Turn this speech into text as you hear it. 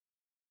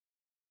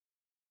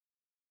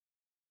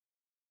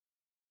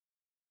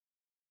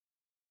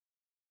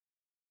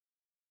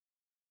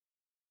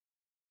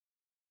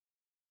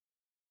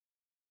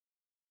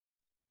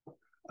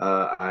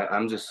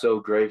I'm just so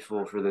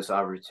grateful for this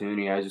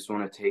opportunity. I just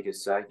want to take a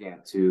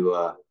second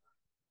to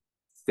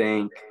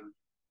thank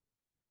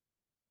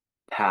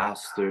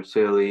Pastor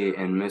Tilly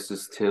and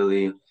Mrs.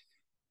 Tilly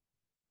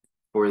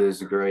for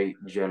this great,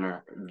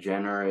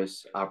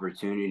 generous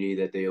opportunity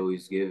that they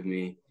always give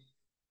me.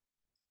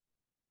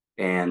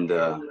 And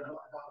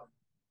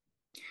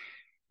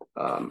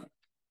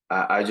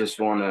I just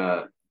want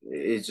to,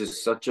 it's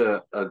just such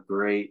a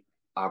great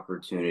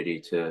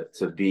opportunity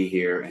to be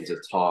here and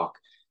to talk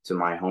to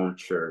my home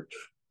church.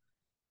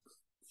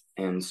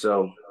 And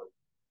so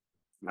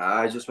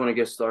I just want to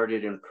get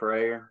started in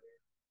prayer.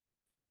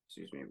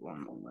 Excuse me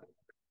one moment.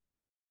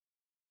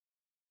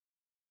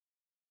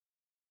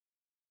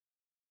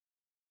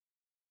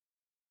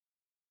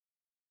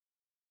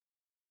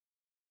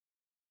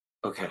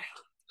 Okay,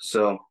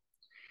 so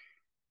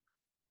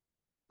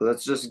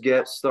let's just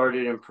get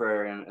started in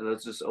prayer and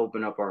let's just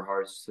open up our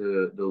hearts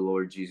to the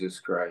Lord Jesus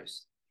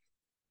Christ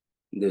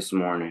this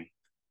morning.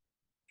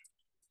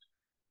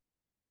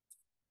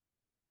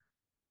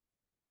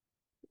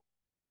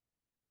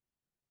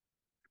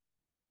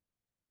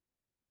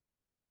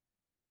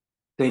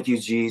 Thank you,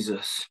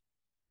 Jesus,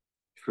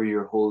 for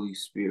your Holy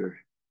Spirit.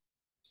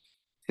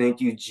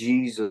 Thank you,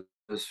 Jesus,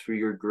 for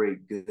your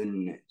great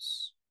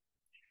goodness,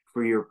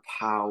 for your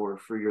power,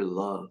 for your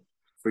love,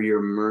 for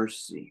your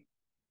mercy.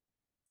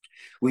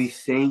 We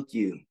thank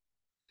you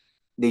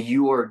that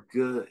you are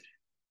good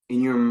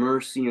and your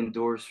mercy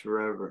endures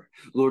forever.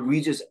 Lord,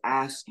 we just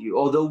ask you,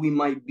 although we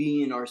might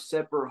be in our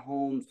separate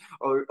homes,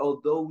 or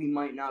although we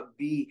might not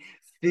be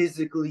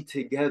physically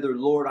together,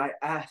 Lord, I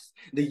ask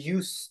that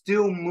you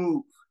still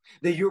move,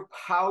 that your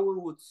power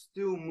would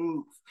still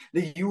move,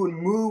 that you would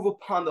move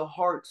upon the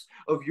hearts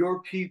of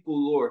your people,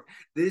 Lord.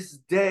 This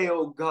day,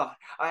 oh God,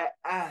 I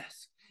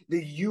ask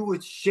that you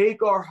would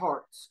shake our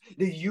hearts,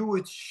 that you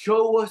would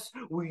show us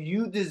what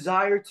you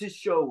desire to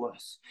show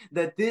us,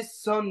 that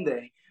this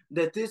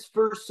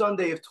first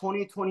Sunday of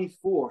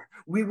 2024,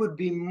 we would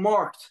be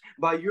marked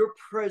by your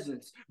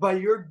presence, by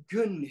your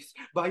goodness,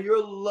 by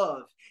your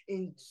love.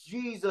 In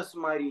Jesus'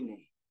 mighty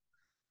name.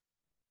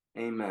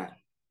 Amen.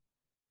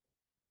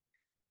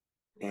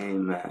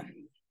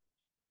 Amen.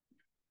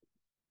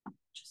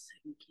 Just so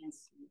you can't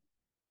see.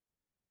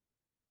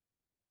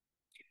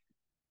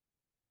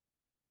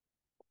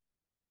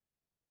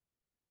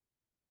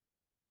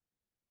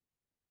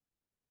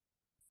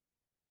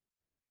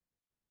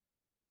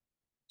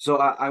 So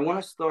I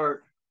want to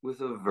start with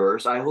a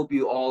verse. I hope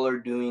you all are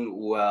doing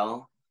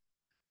well.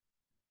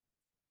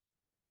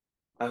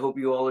 I hope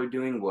you all are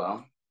doing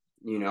well.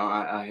 You know,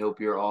 I hope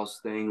you're all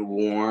staying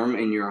warm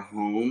in your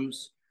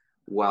homes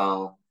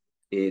while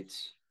it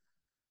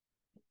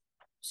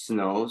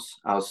snows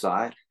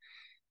outside.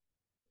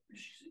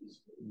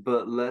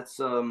 But let's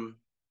start.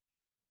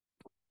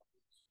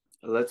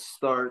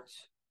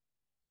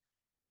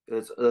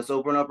 Let's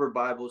open up our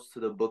Bibles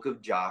to the book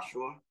of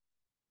Joshua.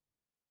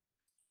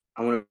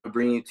 I want to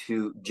bring you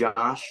to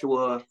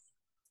Joshua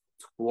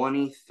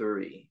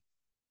 23,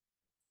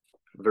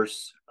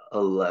 verse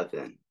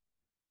 11.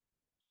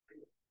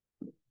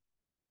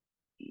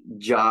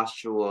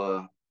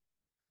 Joshua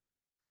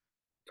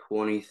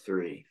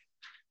 23,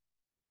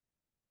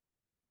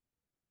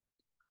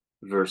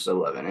 verse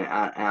 11. And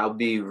I'll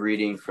be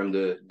reading from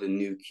the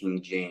New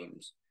King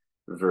James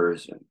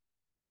Version.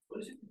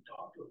 What is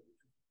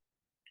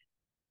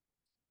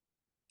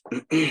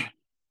it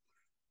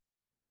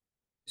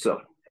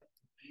So,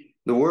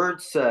 the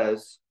word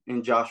says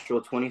in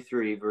Joshua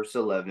 23, verse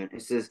 11,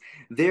 it says,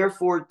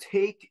 "Therefore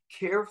take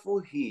careful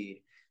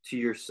heed to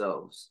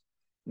yourselves,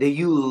 that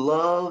you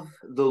love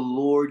the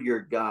Lord your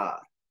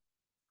God,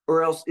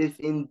 or else if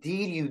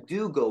indeed you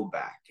do go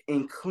back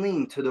and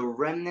cling to the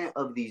remnant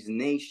of these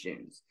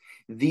nations,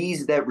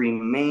 these that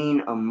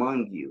remain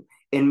among you,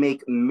 and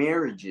make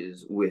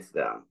marriages with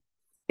them,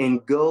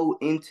 and go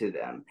into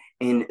them,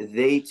 and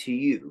they to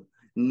you,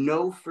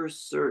 know for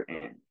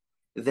certain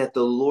that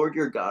the Lord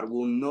your God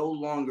will no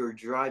longer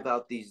drive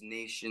out these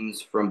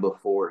nations from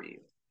before you,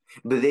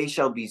 but they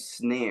shall be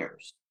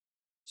snares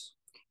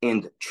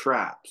and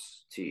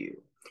traps to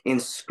you,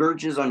 and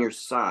scourges on your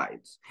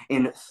sides,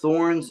 and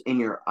thorns in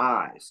your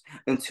eyes,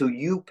 until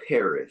you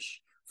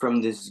perish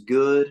from this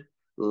good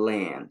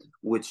land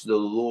which the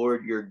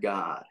Lord your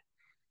God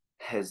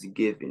has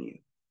given you."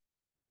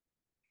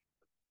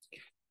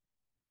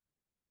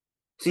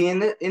 See,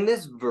 in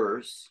this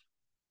verse,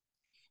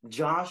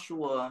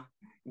 Joshua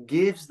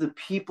gives the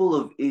people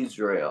of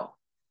Israel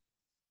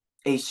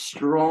a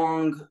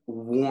strong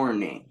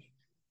warning.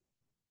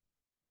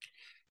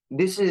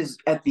 This is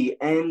at the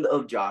end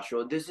of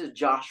Joshua. This is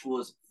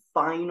Joshua's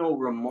final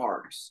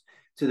remarks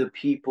to the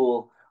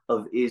people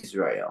of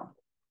Israel.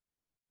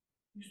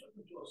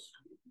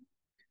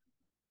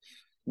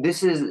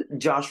 This is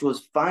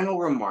Joshua's final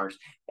remarks.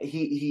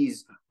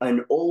 He's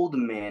an old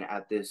man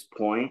at this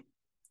point,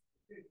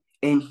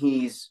 and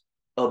he's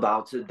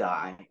about to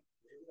die.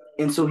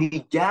 And so he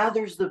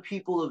gathers the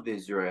people of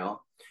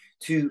Israel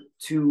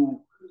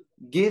to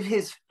give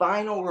his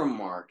final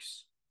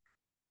remarks,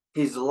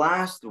 his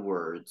last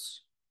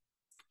words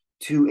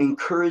to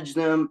encourage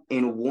them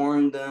and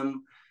warn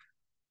them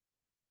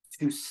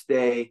to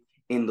stay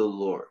in the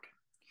Lord.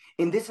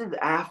 And this is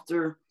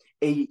after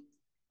a,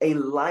 a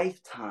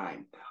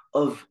lifetime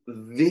of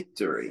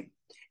victory,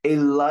 a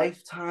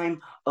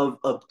lifetime of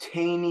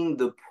obtaining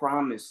the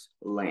promised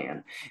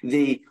land.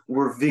 They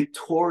were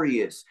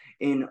victorious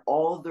in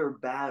all their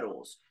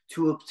battles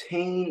to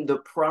obtain the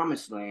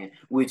promised land,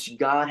 which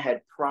God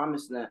had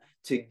promised them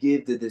to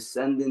give the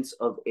descendants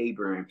of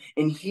Abraham.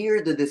 And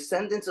here, the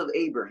descendants of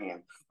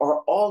Abraham are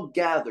all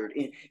gathered,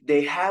 and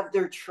they have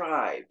their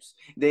tribes,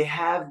 they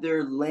have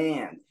their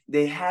land,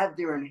 they have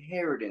their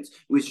inheritance,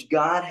 which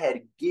God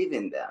had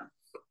given them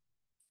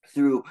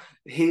through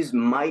his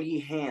mighty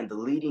hand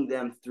leading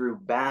them through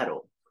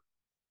battle.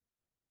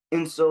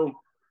 And so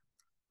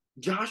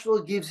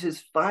Joshua gives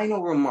his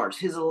final remarks,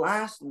 his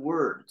last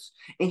words,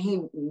 and he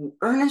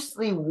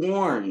earnestly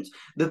warns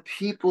the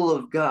people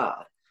of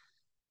God.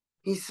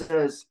 He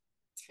says,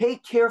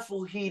 take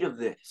careful heed of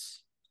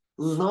this.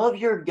 Love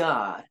your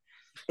God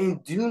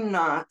and do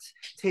not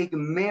take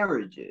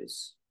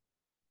marriages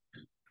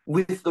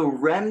with the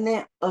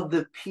remnant of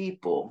the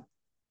people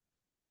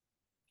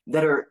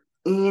that are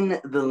in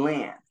the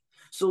land.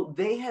 So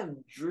they have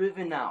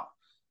driven out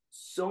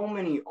so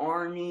many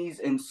armies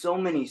and so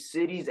many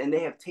cities, and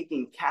they have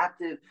taken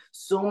captive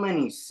so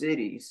many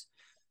cities,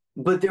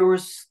 but there were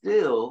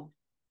still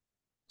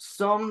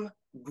some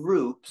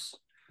groups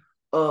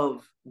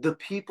of the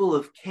people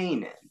of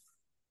Canaan,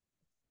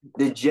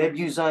 the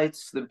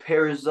Jebusites, the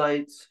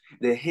Perizzites,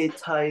 the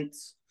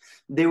Hittites.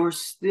 There were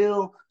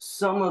still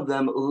some of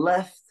them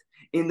left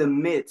in the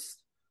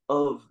midst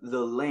of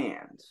the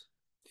land.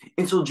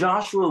 And so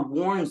Joshua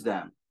warns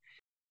them.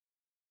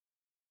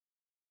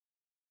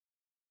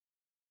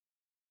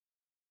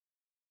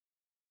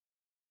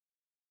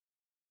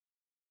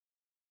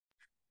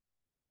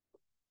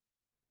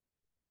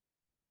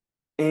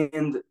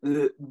 And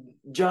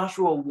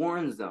Joshua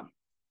warns them,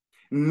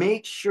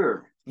 make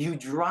sure you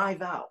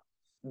drive out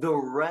the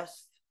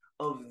rest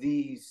of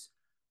these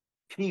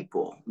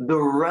people, the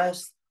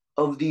rest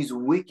of these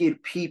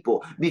wicked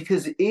people,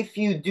 because if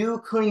you do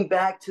cling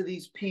back to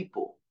these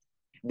people,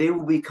 they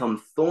will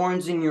become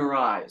thorns in your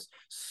eyes,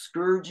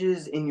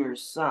 scourges in your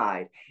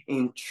side,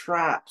 and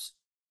traps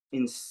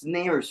and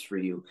snares for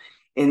you,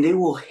 and they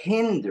will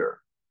hinder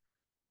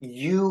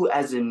you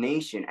as a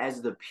nation,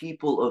 as the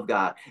people of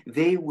God.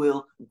 They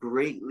will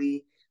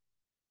greatly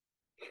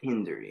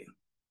hinder you.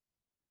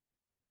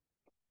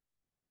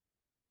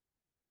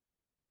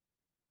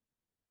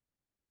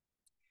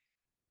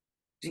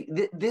 See,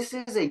 this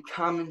is a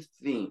common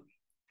theme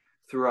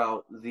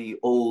throughout the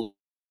Old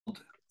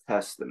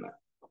Testament.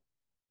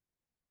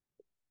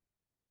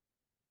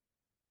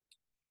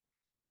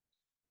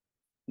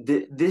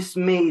 This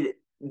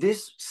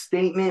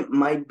statement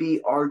might be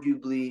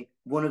arguably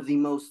one of the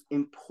most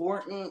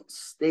important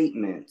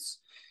statements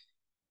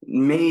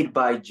made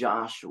by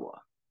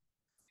Joshua,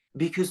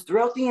 because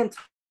throughout the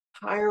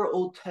entire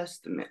Old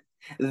Testament,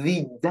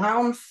 the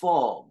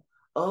downfall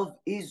of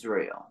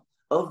Israel,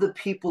 of the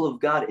people of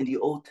God in the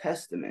Old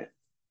Testament,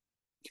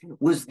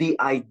 was the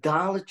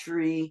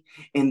idolatry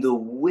and the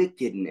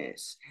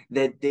wickedness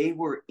that they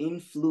were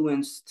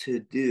influenced to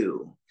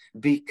do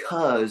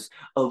because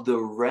of the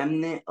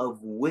remnant of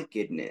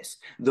wickedness,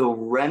 the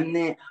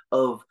remnant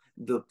of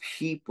the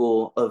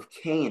people of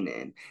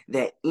Canaan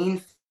that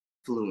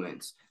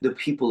influenced the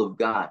people of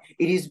God.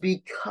 It is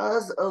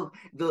because of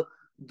the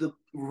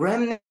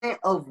remnant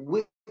of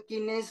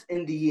wickedness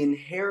and the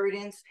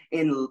inheritance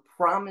in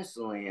promised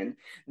land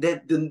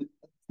that the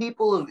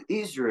people of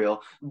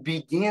Israel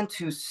began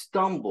to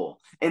stumble,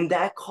 and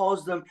that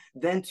caused them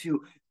then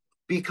to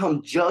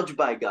become judged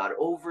by God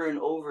over and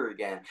over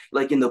again,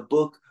 like in the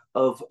book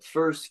of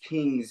First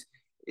Kings,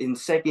 in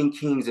Second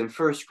Kings, and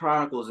First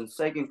Chronicles, and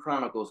Second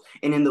Chronicles,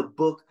 and in the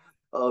book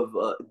of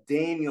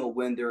Daniel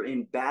when they're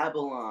in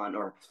Babylon,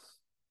 or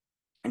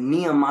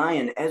Nehemiah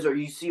and Ezra.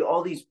 You see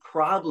all these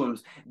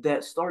problems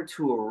that start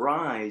to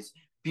arise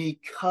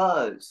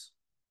because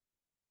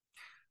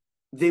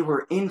they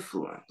were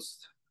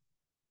influenced.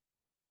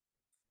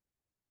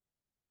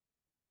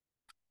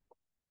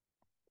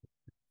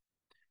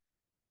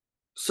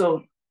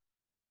 So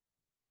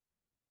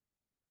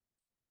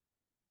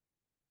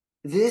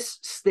this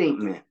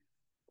statement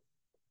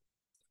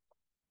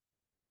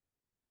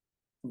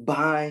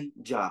by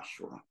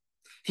Joshua,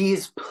 he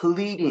is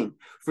pleading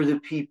for the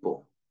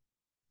people.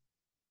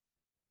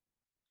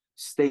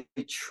 Stay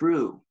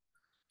true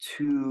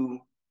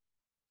to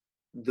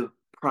the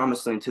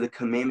promised land, to the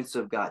commandments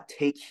of God.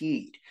 Take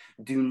heed.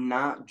 Do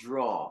not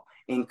draw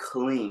and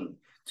cling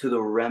to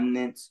the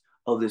remnants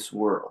of this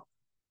world.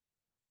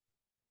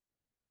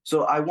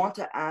 So I want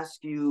to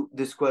ask you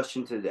this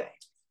question today.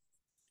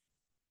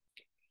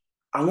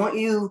 I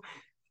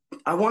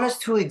want us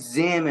to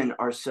examine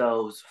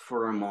ourselves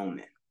for a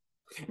moment.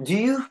 Do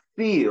you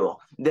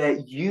feel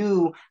that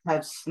you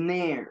have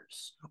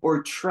snares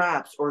or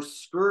traps or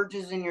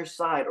scourges in your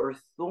side or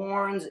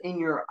thorns in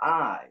your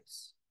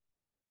eyes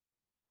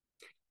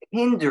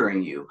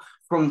hindering you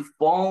from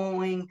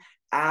following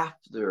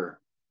after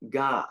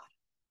God?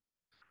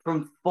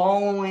 from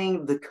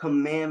following the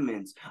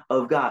commandments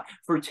of God,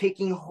 for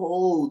taking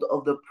hold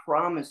of the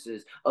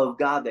promises of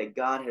God that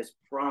God has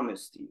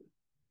promised you?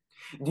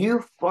 Do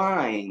you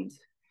find,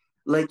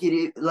 like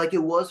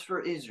it was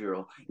for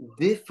Israel,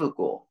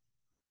 difficult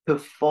to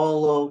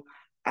follow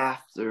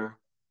after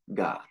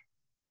God?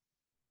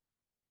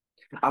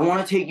 I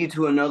want to take you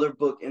to another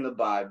book in the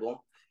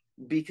Bible,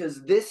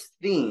 because this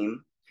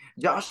theme,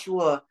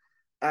 Joshua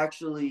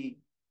actually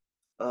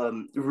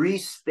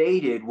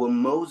restated what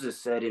Moses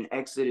said in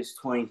Exodus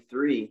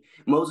 23.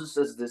 Moses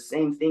says the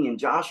same thing, and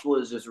Joshua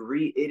is just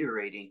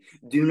reiterating,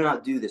 do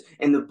not do this.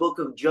 In the book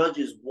of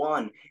Judges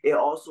 1, it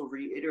also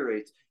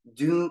reiterates,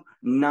 do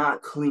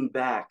not cling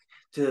back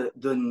to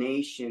the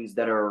nations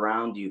that are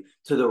around you,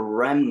 to the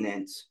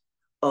remnants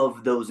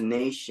of those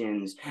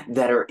nations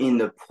that are in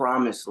the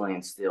promised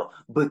land still,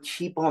 but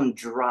keep on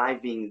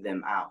driving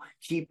them out.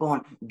 Keep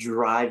on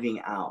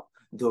driving out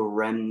the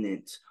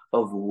remnant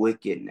of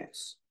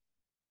wickedness.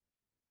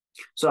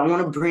 So I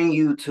want to bring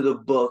you to the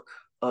book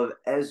of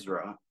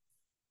Ezra.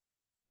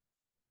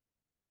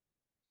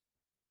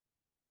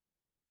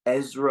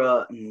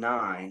 Ezra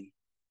 9.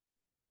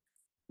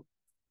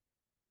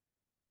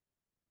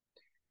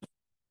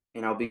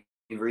 And I'll be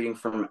reading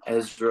from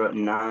Ezra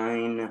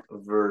 9,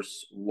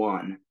 verse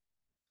 1.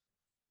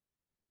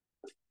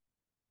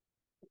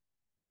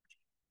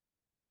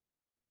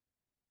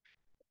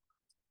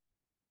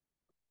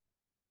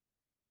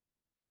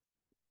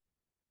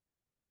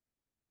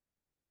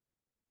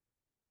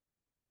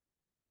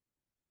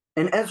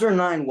 And Ezra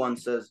 9:1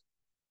 says,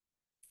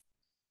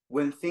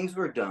 when things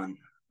were done,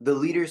 the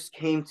leaders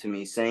came to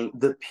me, saying,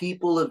 the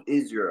people of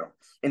Israel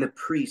and the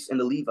priests and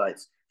the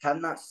Levites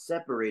have not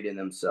separated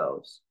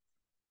themselves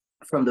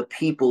from the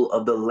people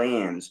of the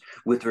lands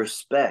with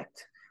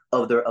respect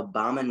of their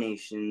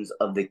abominations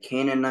of the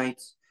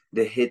Canaanites,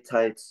 the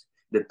Hittites,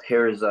 the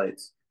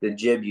Perizzites, the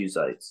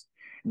Jebusites,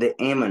 the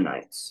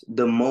Ammonites,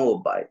 the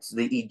Moabites,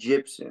 the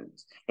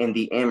Egyptians, and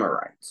the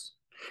Amorites.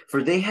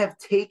 For they have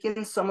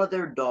taken some of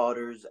their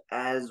daughters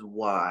as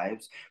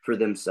wives for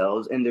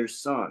themselves and their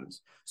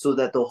sons, so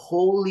that the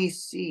holy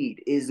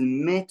seed is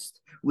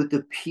mixed with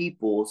the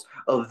peoples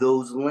of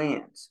those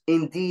lands.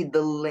 Indeed,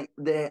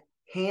 the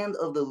hand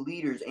of the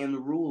leaders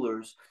and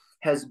rulers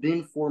has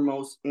been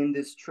foremost in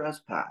this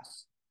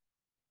trespass.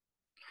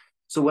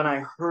 So when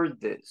I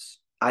heard this,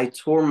 I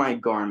tore my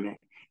garment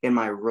and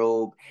my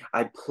robe.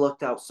 I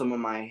plucked out some of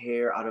my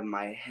hair out of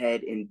my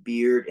head and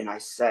beard, and I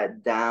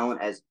sat down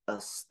as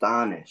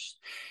astonished.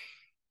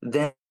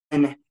 Then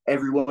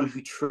everyone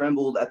who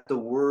trembled at the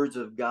words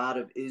of God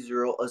of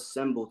Israel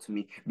assembled to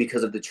me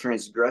because of the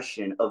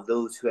transgression of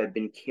those who had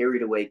been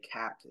carried away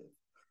captive.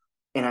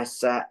 And I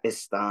sat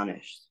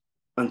astonished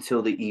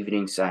until the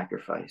evening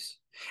sacrifice.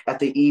 At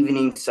the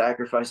evening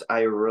sacrifice,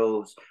 I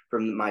arose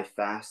from my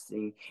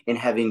fasting, and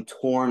having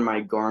torn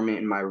my garment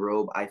and my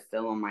robe, I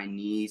fell on my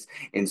knees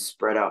and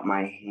spread out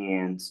my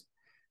hands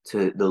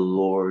to the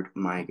Lord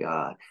my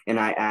God. And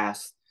I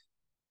asked,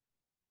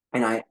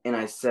 and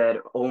I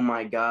said, "Oh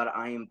my God,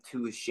 I am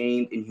too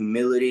ashamed and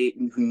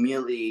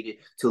humiliated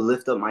to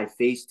lift up my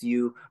face to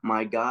you,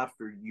 my God,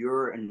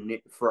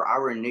 for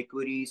our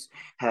iniquities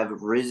have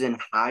risen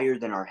higher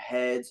than our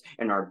heads,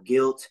 and our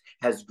guilt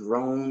has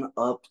grown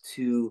up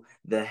to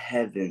the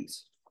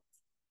heavens."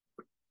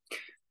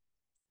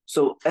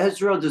 So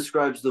Ezra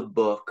describes the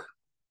book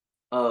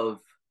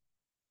of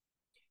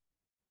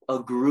a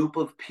group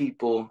of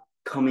people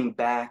coming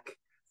back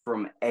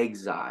from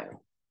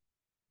exile.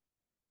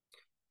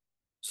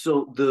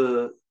 So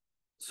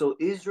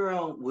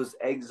Israel was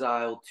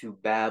exiled to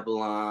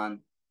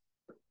Babylon,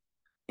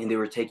 and they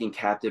were taken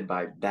captive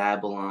by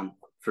Babylon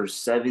for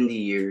 70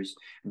 years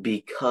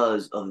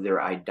because of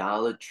their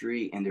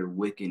idolatry and their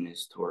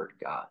wickedness toward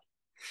God.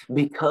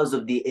 Because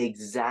of the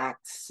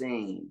exact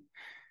same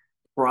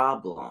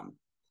problem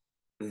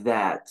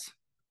that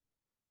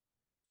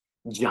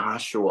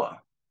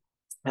Joshua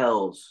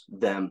warns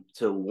them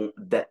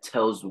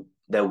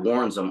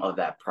of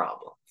that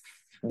problem.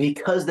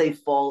 Because they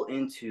fall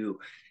into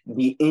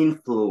the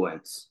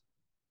influence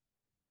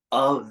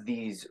of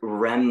these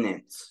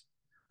remnants,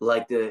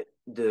 like the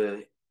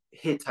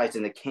Hittites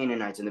and the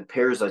Canaanites and the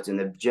Perizzites and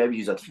the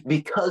Jebusites,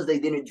 because they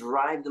didn't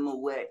drive them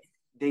away,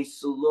 they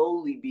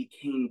slowly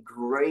became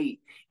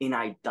great in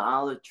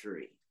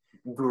idolatry,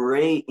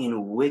 great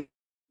in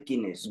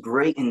wickedness,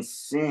 great in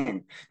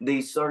sin.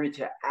 They started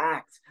to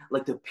act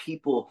like the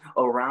people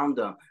around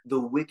them, the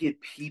wicked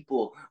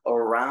people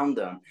around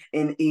them.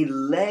 And it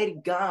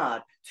led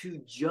God to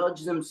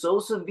judge them so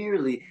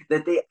severely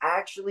that they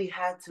actually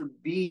had to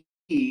be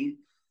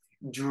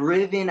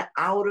driven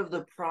out of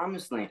the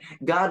promised land.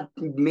 God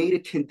made a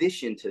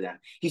condition to them.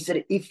 He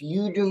said, if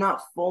you do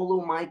not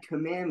follow my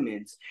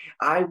commandments,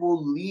 I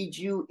will lead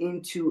you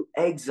into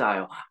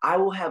exile. I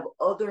will have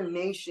other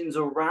nations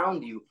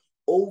around you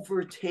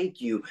overtake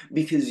you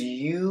because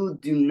you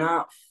do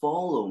not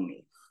follow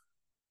me.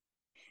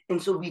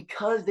 And so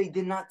because they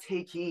did not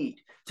take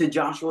heed to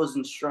Joshua's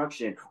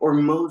instruction or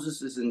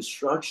Moses'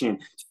 instruction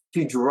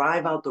to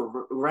drive out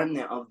the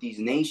remnant of these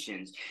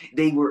nations.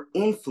 They were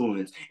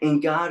influenced,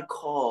 and God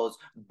calls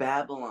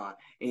Babylon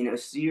and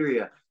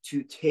Assyria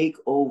to take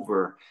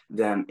over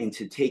them and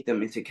to take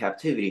them into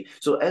captivity.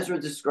 So Ezra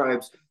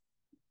describes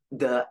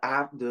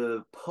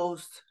the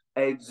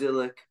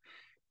post-exilic.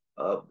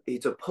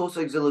 It's a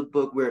post-exilic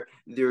book where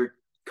they're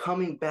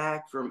coming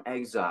back from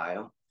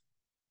exile,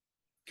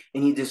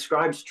 and he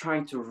describes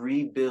trying to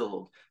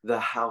rebuild the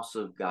house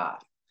of God.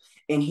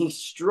 And he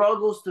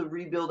struggles to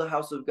rebuild the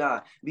house of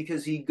God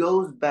because he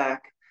goes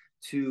back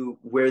to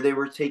where they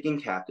were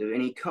taken captive,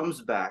 and he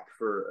comes back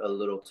for a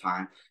little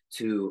time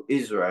to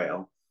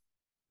Israel,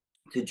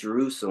 to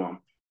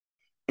Jerusalem,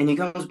 and he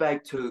comes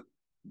back to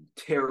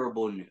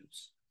terrible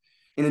news.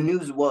 And the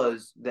news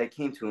was that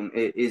came to him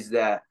is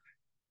that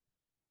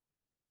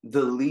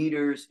the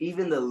leaders,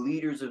 even the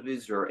leaders of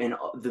Israel and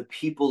the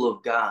people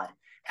of God,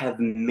 have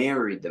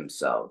married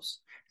themselves,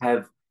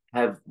 have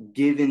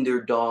given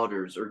their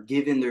daughters or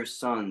given their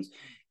sons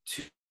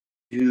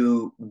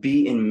to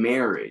be in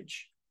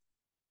marriage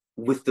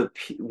with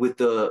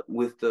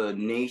the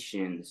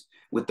nations,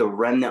 with the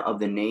remnant of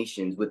the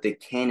nations, with the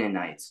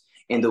Canaanites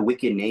and the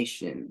wicked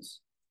nations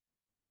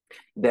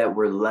that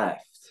were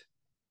left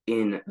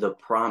in the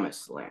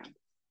promised land.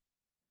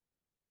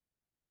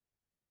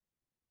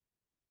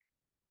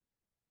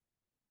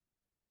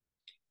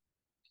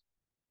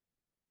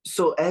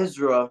 So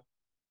Ezra,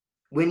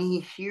 when he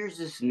hears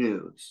this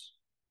news,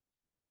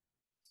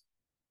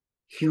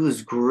 he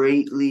was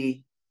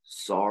greatly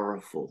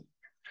sorrowful,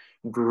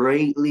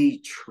 greatly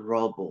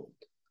troubled.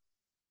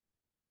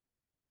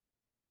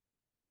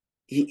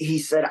 He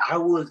said, I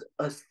was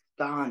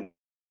astonished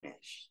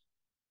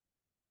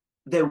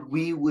that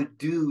we would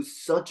do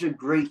such a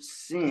great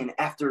sin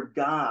after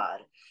God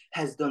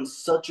has done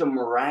such a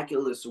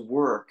miraculous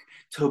work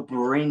to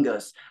bring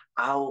us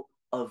out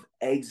of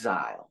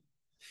exile.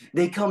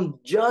 They come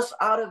just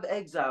out of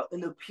exile,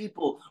 and the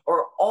people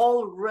are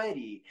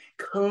already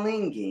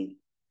clinging,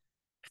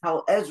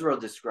 how Ezra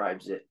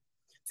describes it,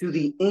 to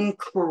the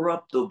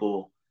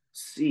incorruptible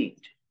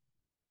seed.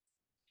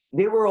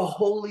 They were a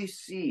holy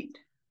seed,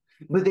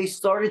 but they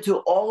started to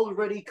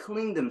already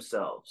cling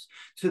themselves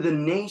to the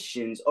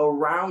nations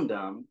around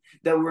them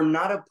that were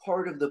not a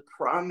part of the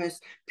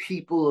promised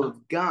people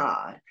of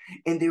God,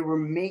 and they were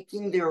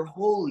making their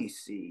holy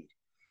seed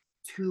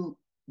to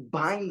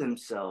bind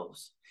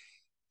themselves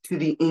to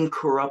the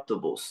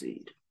incorruptible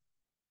seed.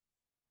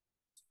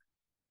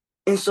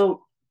 And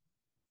so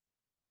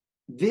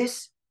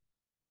this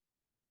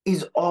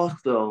is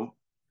also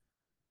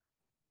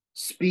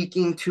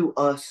speaking to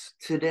us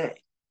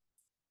today.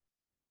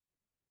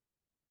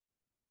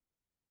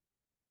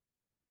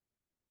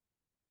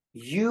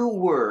 You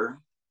were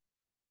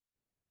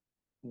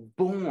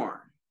born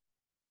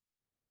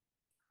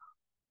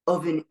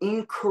of an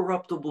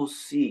incorruptible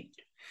seed.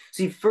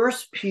 See, 1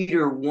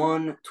 Peter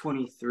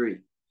 1:23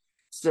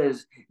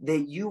 says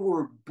that you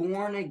were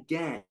born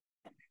again,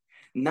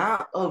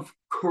 not of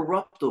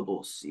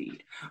corruptible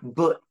seed,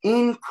 but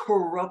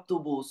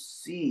incorruptible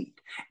seed,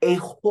 a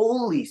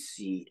holy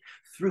seed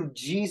through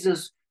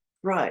Jesus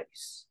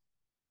Christ.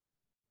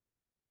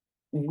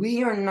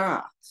 We are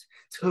not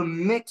to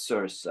mix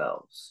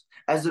ourselves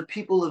as the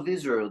people of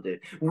Israel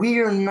did. We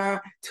are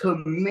not to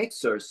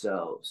mix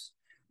ourselves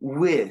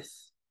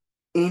with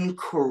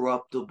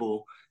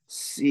incorruptible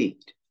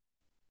seed.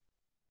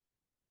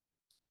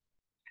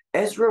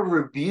 Ezra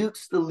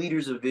rebukes the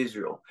leaders of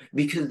Israel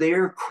because they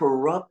are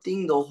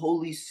corrupting the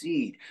holy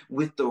seed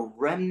with the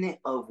remnant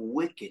of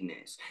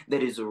wickedness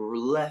that is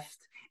left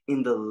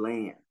in the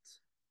land.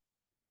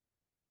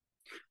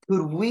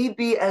 Could we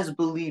be, as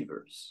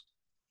believers,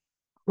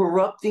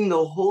 corrupting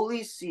the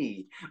holy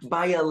seed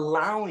by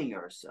allowing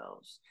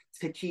ourselves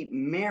to keep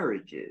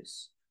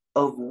marriages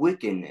of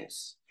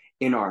wickedness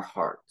in our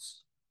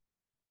hearts?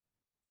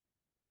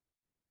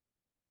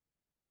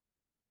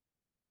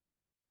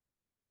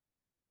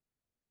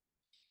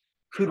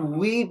 Could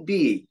we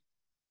be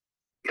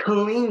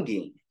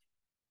clinging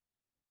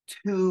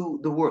to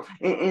the world?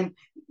 And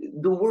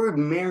the word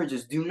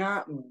marriages, do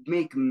not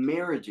make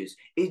marriages.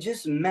 It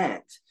just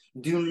meant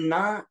do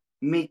not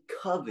make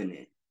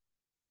covenant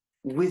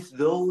with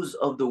those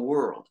of the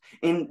world.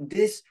 And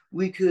this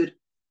we could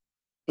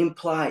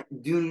imply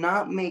do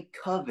not make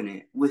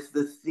covenant with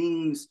the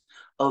things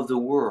of the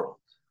world.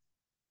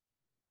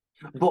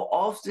 But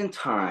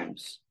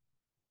oftentimes,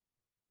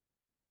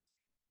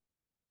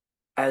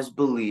 as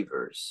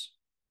believers,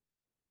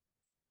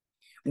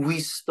 we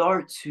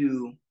start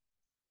to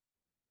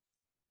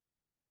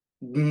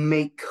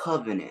make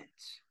covenant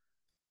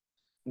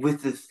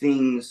with the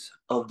things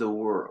of the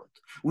world.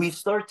 We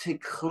start to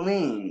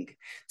cling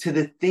to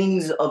the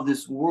things of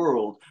this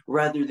world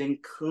rather than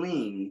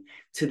cling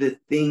to the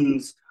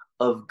things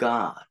of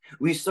God.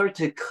 We start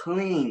to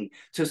cling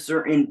to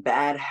certain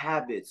bad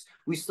habits.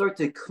 We start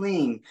to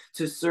cling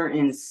to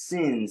certain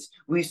sins.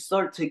 We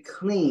start to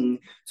cling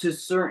to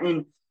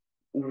certain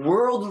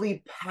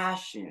worldly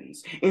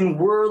passions and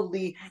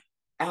worldly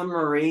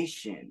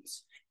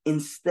admirations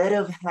instead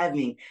of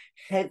having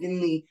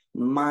heavenly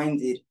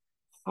minded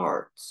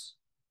hearts.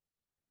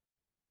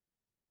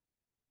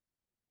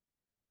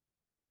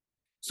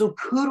 So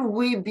could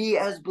we be,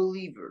 as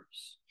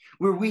believers,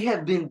 where we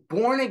have been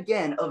born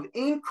again of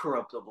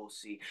incorruptible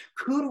seed,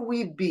 could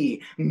we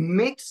be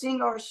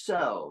mixing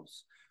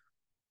ourselves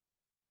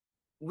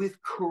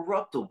with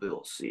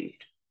corruptible seed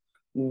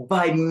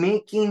by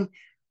making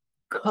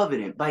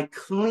covenant, by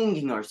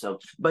clinging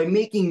ourselves, by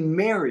making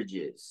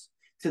marriages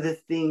to the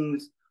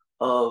things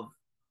of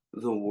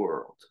the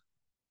world?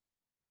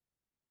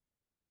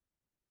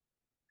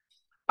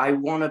 I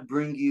want to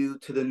bring you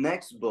to the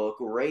next book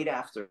right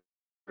after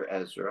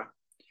Ezra,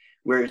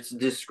 where it's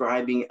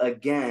describing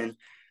again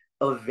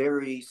a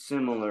very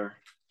similar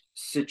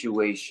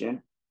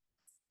situation.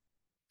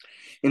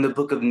 In the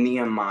book of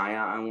Nehemiah,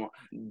 I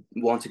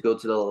want to go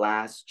to the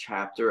last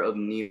chapter of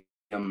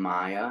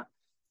Nehemiah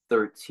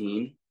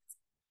 13,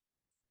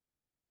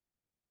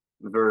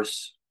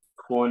 verse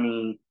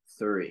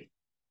 23.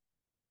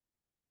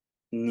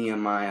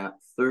 Nehemiah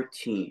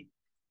 13,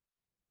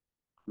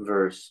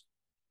 verse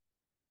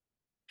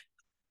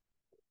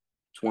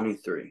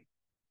 23.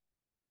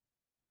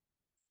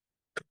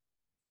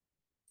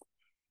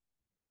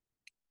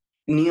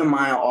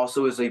 Nehemiah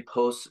also is a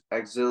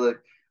post-exilic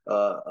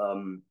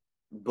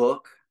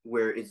book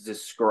where it's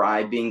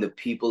describing the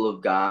people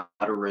of God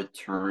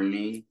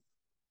returning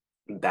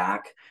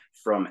back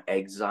from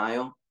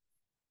exile.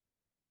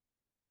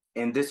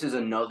 And this is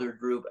another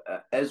group.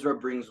 Ezra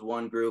brings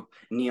one group.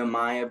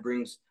 Nehemiah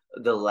brings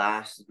the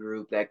last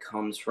group that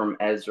comes from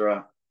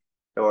Ezra,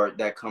 or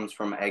that comes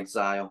from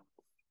exile.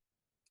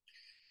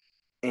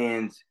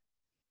 And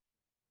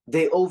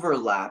they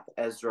overlap,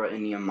 Ezra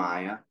and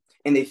Nehemiah,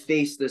 and they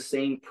face the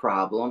same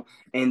problem,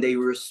 and they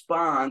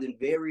respond in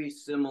very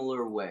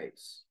similar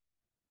ways.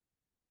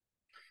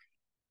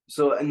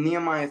 So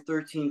Nehemiah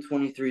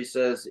 13:23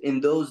 says,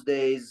 "In those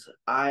days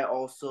I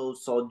also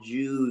saw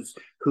Jews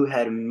who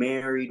had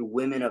married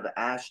women of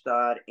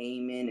Ashdod,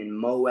 Ammon, and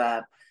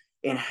Moab,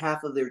 and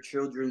half of their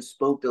children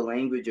spoke the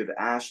language of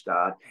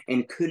Ashdod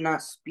and could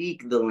not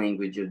speak the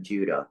language of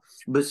Judah,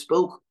 but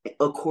spoke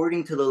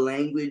according to the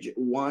language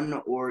one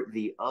or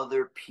the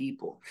other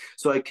people.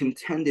 So I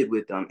contended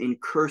with them and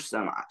cursed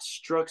them. I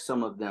struck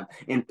some of them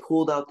and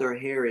pulled out their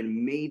hair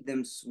and made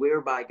them swear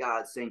by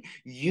God, saying,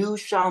 'You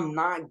shall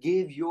not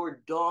give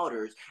your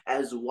daughters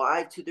as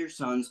wives to their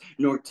sons,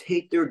 nor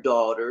take their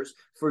daughters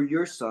for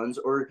your sons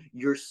or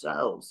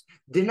yourselves.'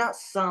 Did not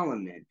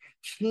Solomon,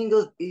 king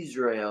of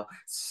Israel,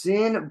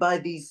 sin by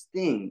these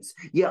things?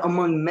 Yet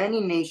among many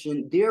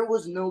nations there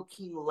was no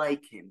king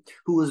like him,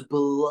 who was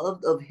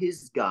beloved of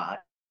his God,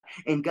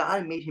 and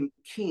God made him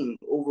king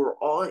over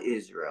all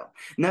Israel.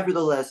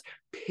 Nevertheless,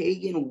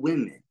 pagan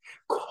women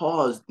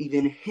caused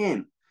even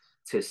him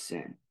to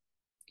sin.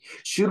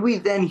 Should we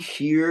then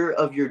hear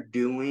of your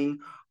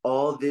doing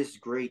all this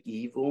great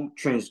evil,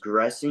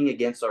 transgressing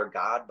against our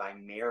God by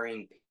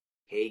marrying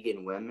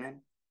pagan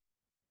women?"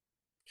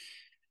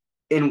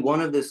 And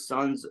one of the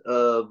sons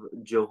of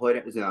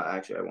Jehoiada, no,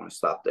 actually, I want to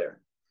stop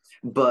there.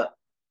 But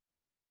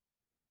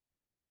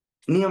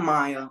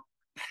Nehemiah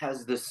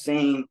has the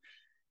same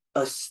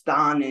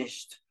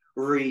astonished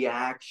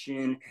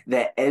reaction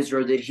that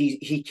Ezra did.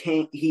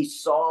 He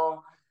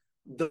saw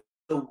the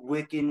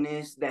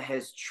wickedness that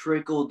has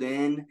trickled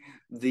in,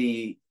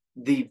 the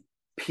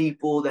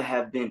people that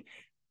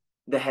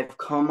have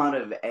come out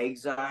of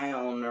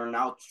exile and are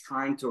now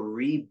trying to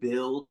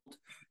rebuild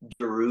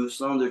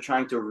Jerusalem. They're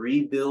trying to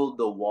rebuild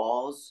the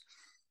walls.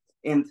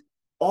 And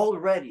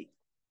already,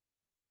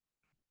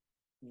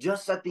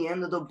 just at the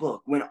end of the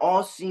book, when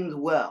all seemed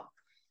well,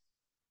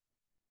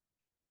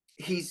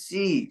 he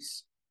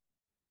sees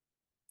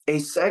a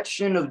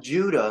section of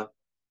Judah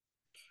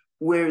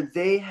where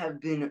they have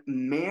been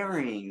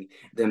marrying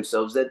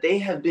themselves, that they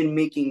have been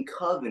making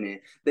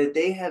covenant, that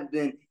they have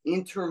been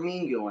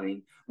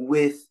intermingling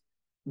with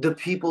the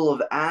people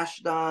of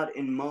Ashdod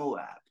and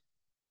Moab.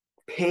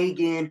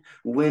 Pagan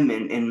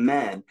women and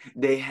men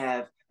they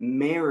have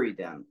married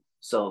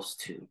themselves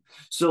to.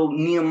 So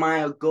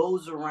Nehemiah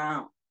goes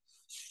around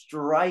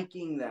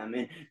striking them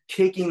and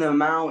kicking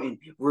them out and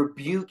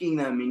rebuking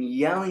them and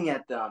yelling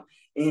at them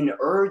and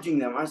urging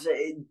them. I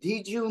said,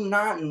 did you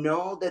not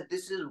know that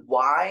this is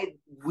why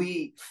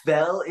we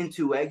fell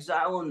into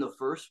exile in the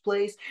first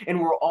place? And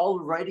we're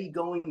already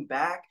going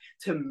back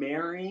to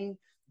marrying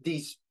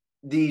these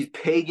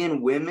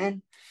pagan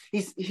women?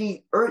 He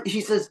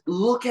says,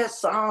 look at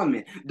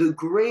Solomon, the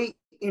great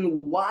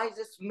and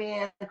wisest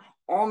man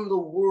on the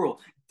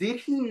world. Did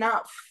he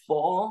not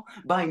fall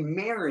by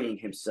marrying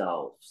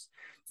himself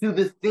to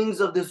the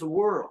things of this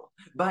world,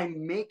 by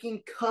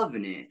making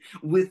covenant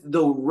with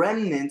the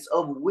remnants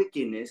of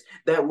wickedness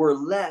that were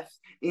left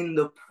in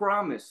the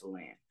promised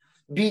land?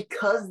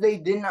 Because they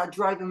did not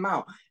drive him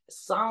out,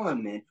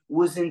 Solomon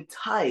was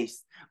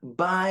enticed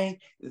by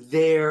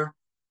their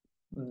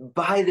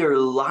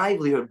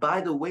livelihood,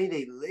 by the way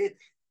they lived.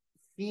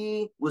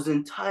 He was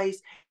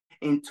enticed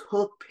and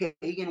took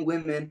pagan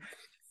women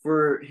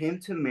for him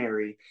to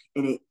marry,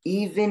 and it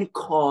even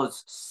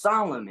caused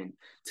Solomon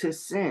to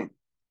sin.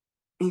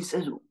 And he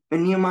says,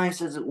 And Nehemiah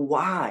says,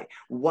 why?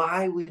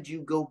 Why would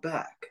you go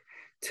back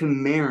to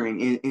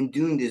marrying and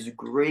doing this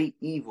great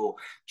evil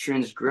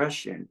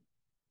transgression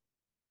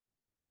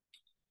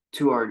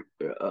to our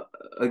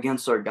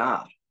against our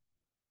God?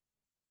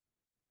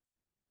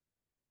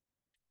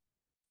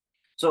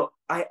 So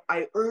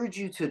I urge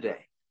you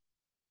today,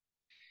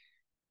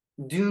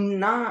 do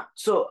not.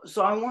 So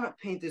I want to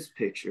paint this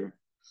picture.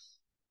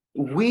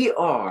 We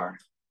are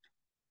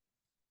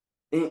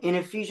in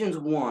Ephesians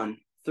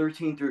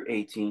 1:13 through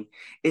 18.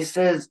 It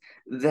says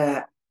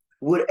that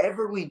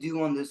whatever we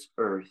do on this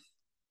earth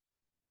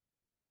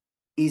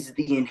is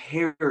the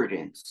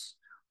inheritance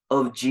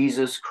of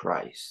Jesus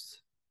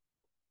Christ,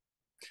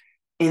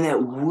 and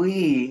that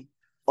we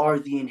are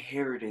the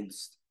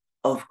inheritance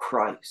of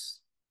Christ.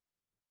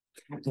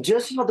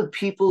 Just how the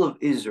people of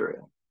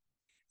Israel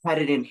had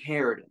an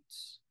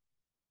inheritance,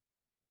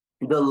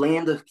 the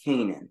land of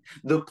Canaan,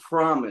 the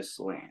promised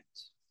land.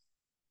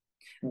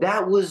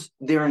 That was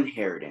their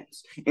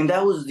inheritance, and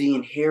that was the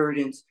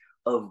inheritance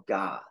of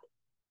God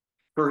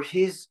for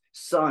his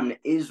son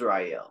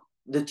Israel,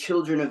 the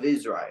children of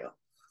Israel,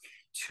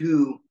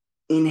 to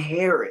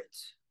inherit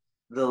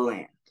the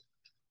land.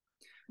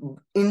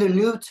 In the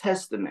New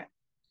Testament,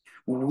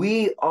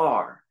 we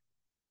are,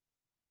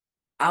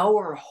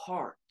 our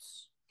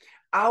hearts,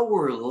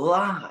 our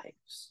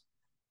lives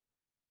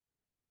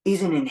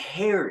is an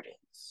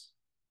inheritance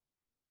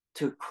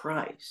to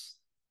Christ.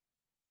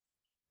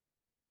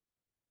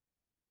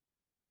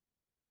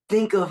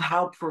 Think of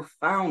how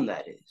profound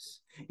that is.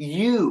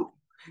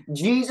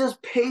 Jesus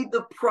paid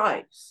the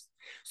price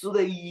so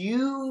that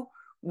you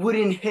would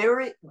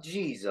inherit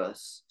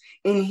Jesus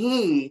and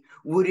he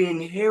would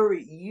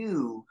inherit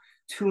you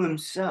to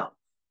himself.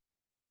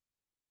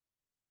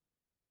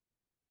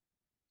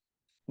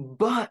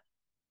 But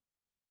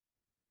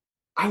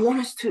I want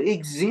us to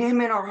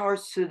examine our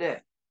hearts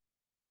today.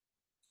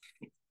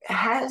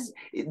 Has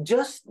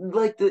just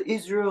like the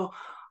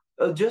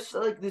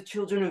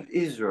children of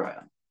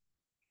Israel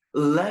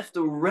left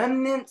the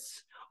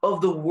remnants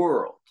of the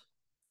world,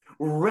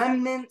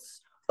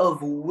 remnants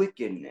of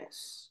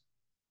wickedness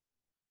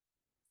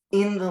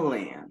in the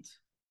land,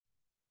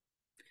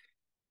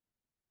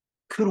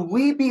 could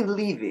we be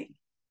leaving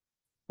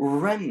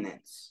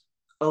remnants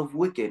of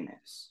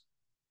wickedness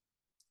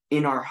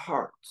in our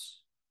hearts?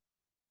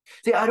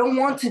 See, I don't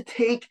want to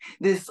take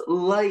this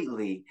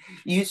lightly.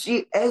 You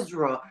see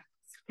Ezra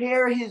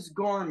tear his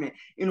garment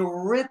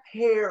and rip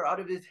hair out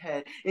of his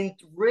head and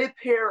rip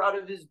hair out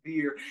of his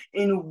beard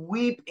and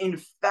weep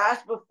and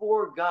fast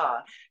before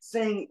God,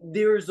 saying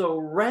there's a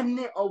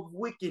remnant of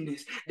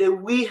wickedness that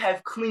we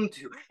have clinged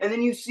to. And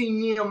then you see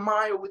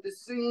Nehemiah with the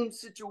same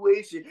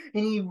situation,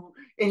 and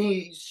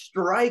he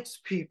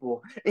strikes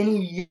people and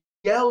he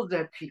yells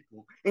at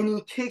people and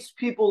he kicks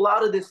people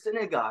out of the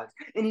synagogues,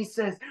 and he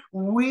says,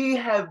 we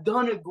have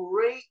done a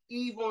great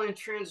evil and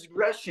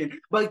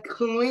transgression by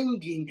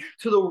clinging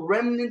to the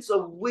remnants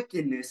of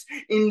wickedness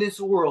in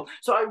this world.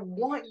 So I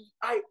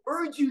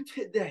urge you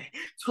today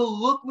to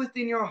look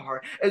within your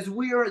heart, as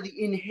we are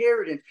the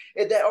inheritance,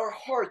 and that our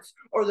hearts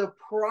are the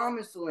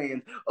promised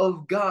land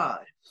of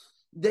God.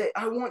 That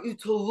I want you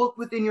to look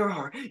within your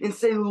heart and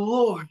say,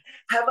 Lord,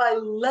 have I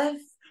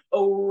left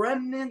a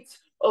remnant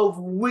of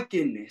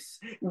wickedness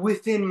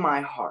within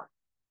my heart?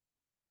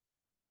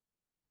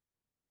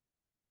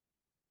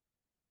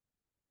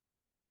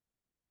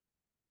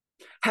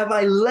 Have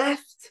I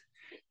left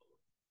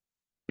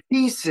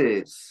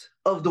pieces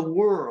of the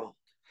world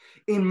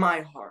in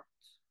my heart?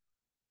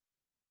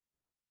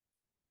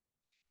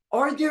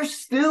 Are there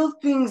still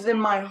things in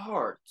my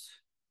heart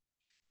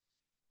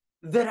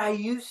that I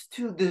used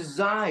to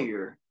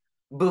desire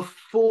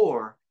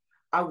before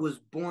I was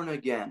born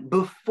again,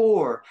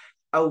 before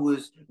I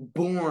was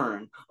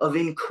born of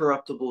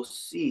incorruptible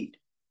seed?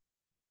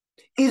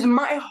 Is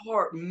my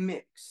heart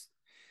mixed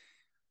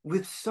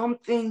with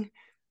something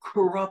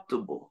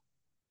corruptible?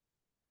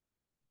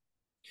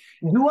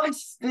 Do I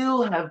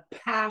still have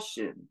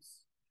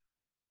passions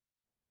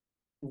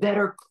that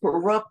are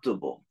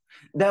corruptible,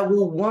 that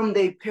will one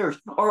day perish?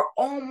 Are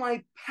all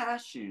my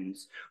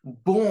passions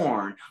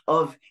born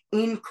of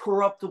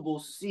incorruptible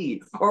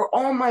seed? Are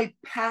all my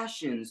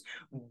passions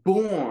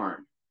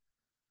born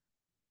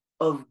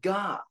of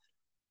God?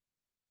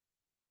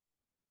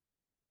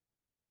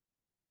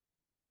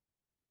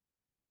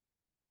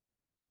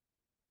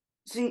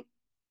 See,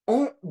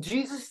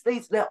 Jesus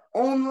states that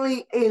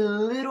only a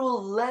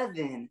little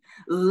leaven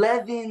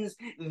leavens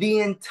the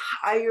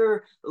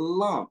entire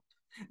lump.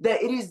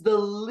 That it is the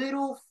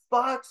little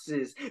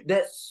foxes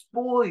that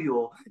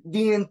spoil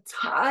the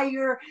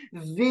entire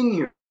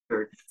vineyard.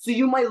 So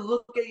you might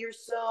look at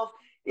yourself,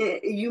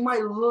 we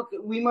might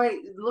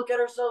look at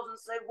ourselves and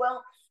say,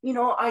 well,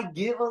 I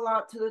give a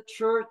lot to the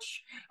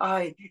church.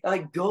 I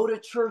go to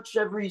church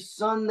every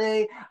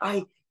Sunday.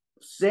 I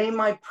say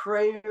my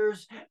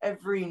prayers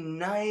every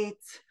night.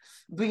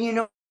 But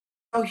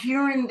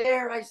here and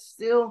there, I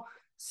still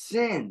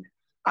sin.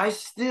 I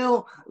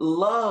still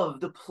love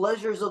the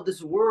pleasures of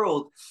this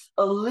world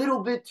a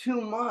little bit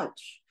too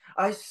much.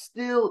 I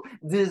still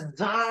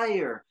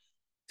desire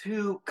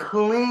to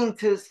cling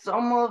to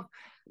some of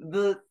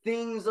the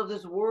things of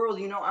this world.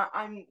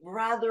 I'm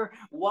rather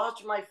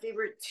watch my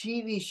favorite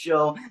TV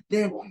show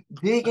than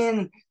dig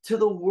into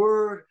the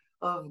Word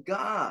of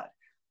God.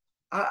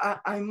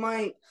 I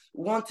might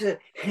want to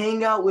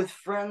hang out with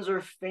friends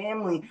or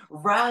family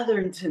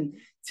rather than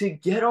to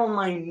get on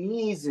my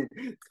knees and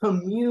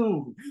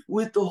commune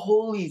with the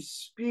Holy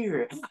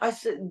Spirit. I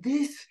said,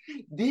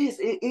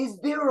 is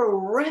there a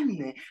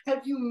remnant?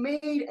 Have you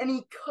made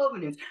any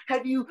covenants?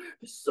 Have you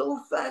so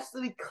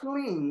fastly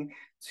cling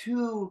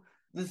to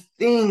the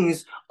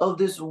things of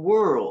this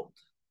world?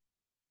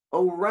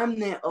 A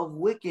remnant of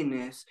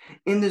wickedness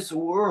in this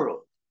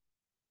world.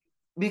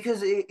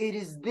 Because it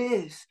is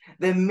this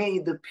that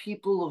made the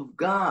people of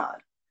God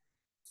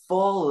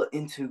fall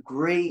into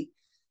great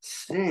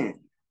sin.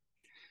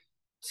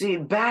 See,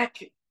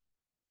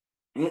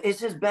 it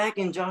says back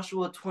in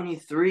Joshua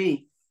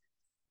 23,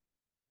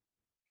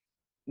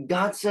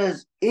 God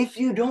says, if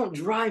you don't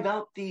drive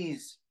out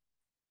these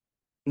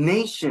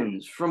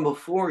nations from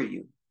before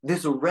you,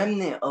 this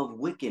remnant of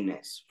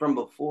wickedness from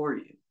before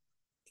you,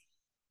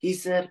 he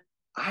said,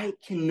 I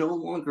can no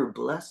longer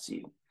bless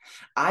you.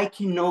 I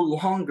can no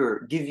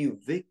longer give you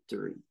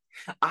victory.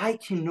 I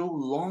can no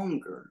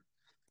longer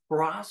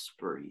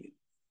prosper you.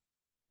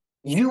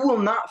 You will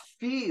not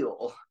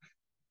feel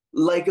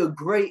like a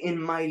great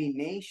and mighty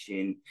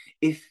nation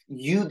if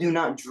you do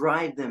not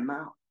drive them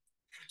out.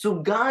 So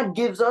God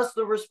gives us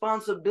the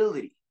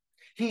responsibility.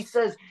 He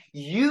says,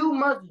 you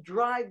must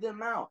drive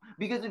them out,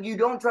 because if you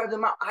don't drive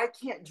them out, I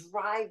can't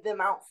drive them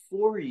out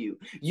for you.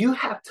 You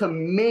have to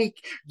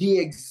make the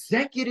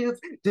executive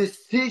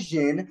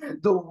decision,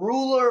 the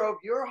ruler of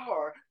your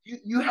heart.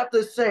 You have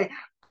to say,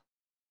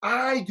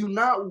 I do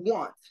not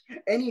want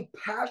any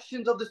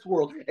passions of this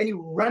world, any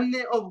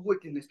remnant of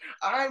wickedness.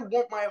 I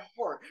want my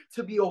heart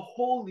to be a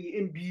holy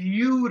and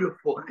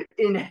beautiful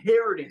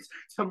inheritance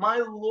to my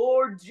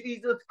Lord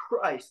Jesus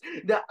Christ,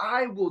 that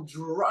I will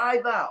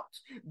drive out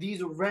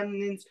these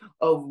remnants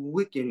of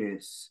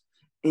wickedness.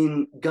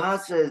 And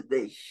God says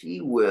that He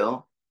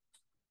will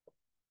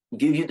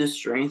give you the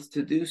strength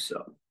to do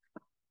so.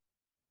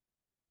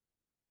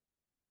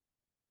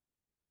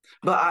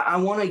 But I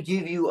want to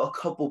give you a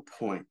couple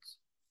points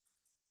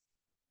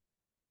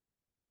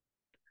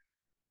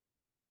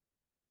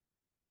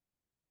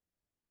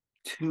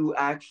to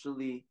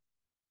actually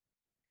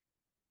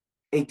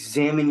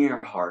examine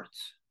your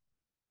hearts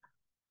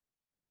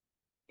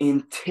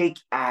and take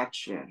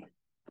action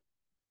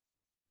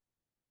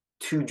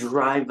to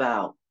drive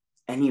out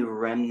any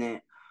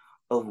remnant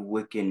of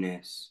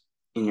wickedness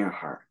in your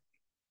heart.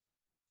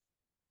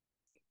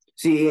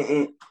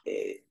 See,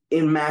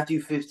 in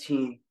Matthew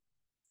 15,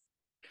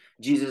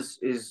 Jesus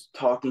is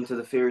talking to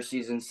the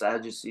Pharisees and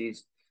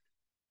Sadducees.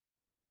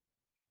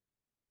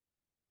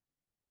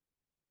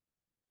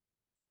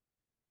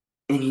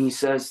 And he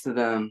says to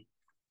them,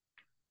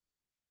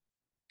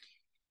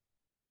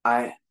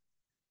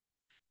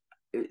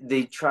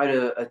 they try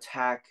to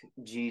attack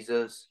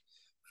Jesus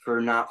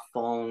for not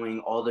following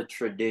all the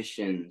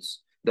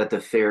traditions that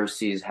the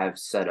Pharisees have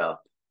set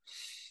up.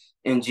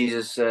 And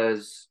Jesus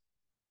says,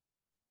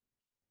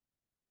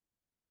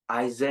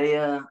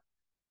 Isaiah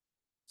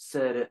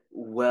said,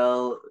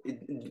 well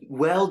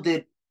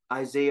did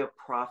Isaiah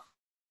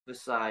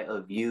prophesy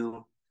of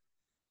you,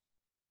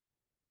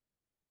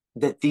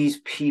 that these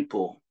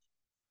people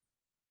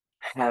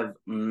have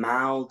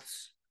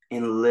mouths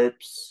and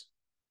lips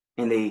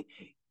and they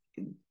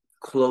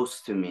close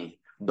to me,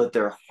 but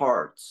their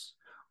hearts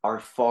are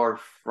far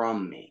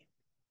from me.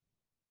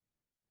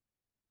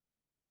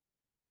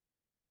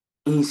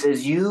 And he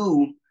says,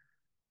 you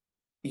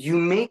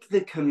make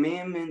the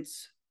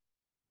commandments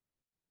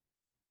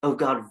of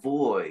God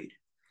void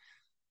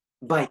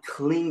by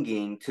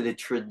clinging to the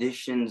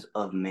traditions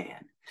of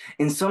man.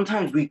 And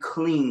sometimes we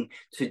cling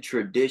to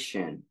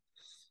tradition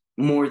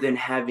more than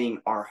having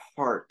our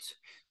heart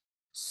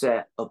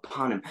set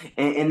upon him.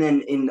 And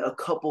then in a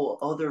couple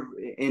other,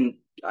 in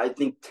I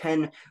think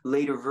 10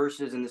 later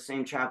verses in the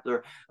same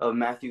chapter of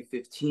Matthew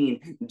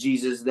 15,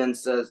 Jesus then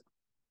says,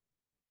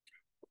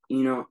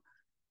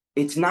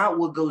 it's not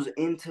what goes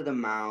into the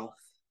mouth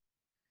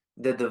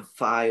that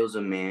defiles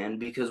a man,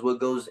 because what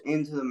goes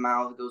into the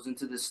mouth goes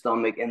into the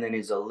stomach and then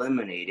is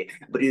eliminated,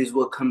 but it is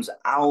what comes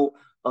out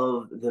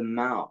of the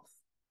mouth.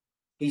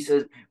 He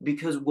says,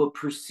 because what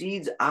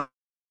proceeds out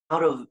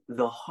of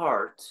the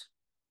heart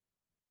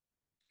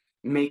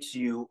makes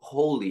you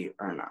holy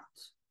or not.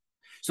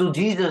 So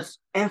Jesus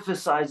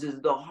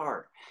emphasizes the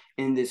heart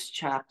in this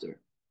chapter.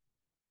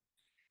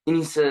 And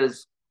he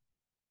says,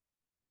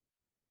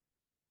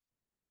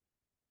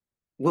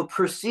 what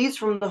proceeds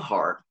from the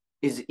heart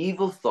is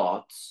evil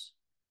thoughts,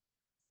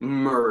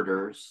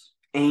 murders,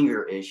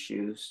 anger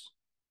issues.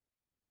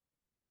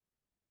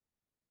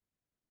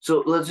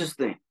 So let's just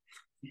think.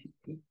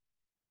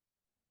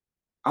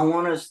 I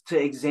want us to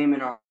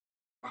examine our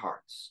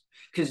hearts,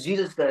 because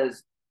Jesus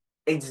says,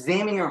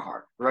 examine your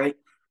heart, right?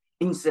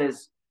 And he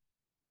says,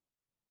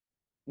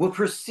 what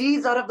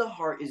proceeds out of the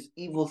heart is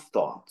evil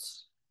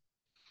thoughts.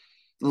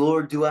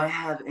 Lord, do I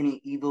have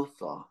any evil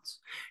thoughts?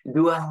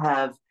 Do I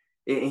have,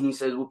 and he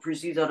says, what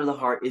proceeds out of the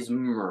heart is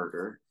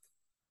murder.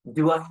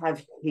 Do I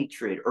have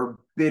hatred or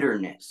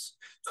bitterness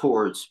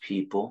towards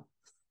people?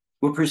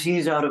 What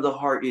proceeds out of the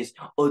heart is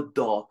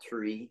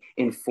adultery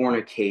and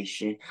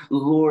fornication.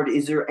 Lord,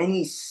 is there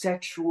any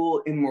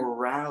sexual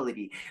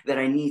immorality that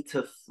I need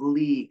to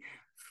flee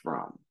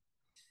from?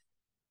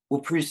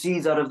 What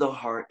proceeds out of the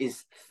heart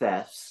is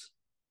thefts.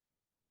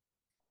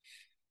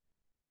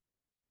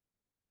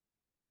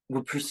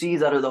 What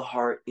proceeds out of the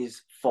heart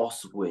is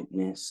false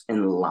witness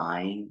and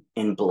lying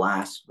and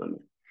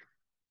blasphemy.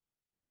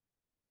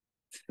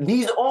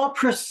 These all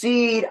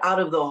proceed out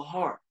of the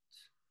heart.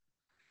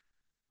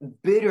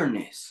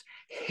 Bitterness,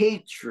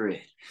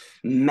 hatred,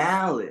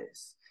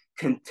 malice,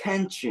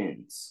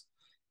 contentions,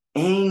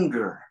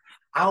 anger,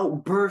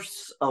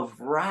 outbursts of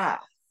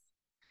wrath,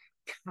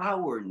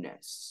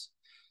 cowardness,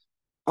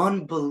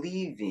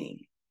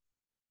 unbelieving,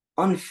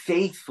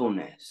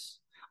 unfaithfulness,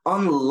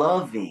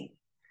 unloving,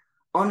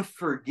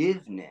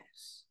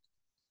 unforgiveness.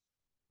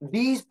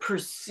 These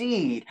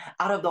proceed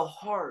out of the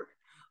heart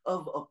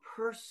of a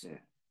person.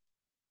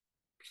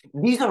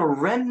 These are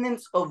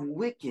remnants of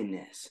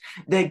wickedness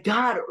that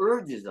God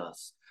urges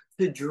us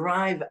to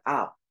drive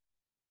out.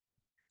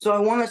 So I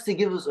want us to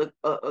give us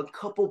a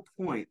couple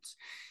points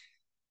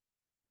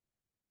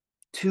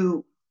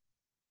to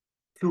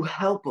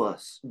help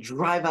us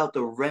drive out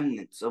the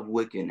remnants of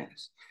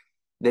wickedness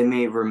that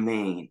may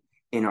remain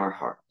in our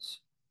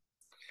hearts.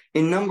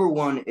 And number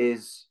one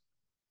is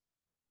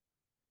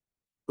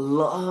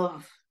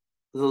love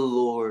the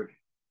Lord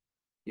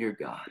your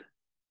God.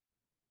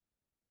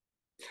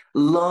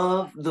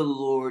 Love the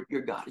Lord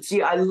your God.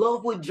 See, I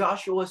love what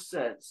Joshua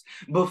says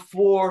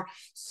before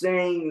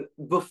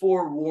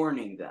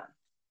warning them.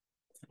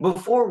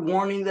 Before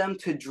warning them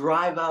to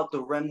drive out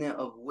the remnant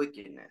of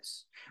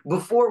wickedness,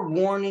 before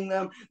warning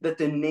them that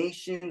the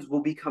nations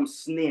will become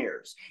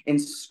snares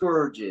and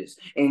scourges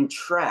and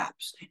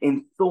traps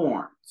and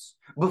thorns,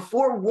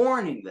 before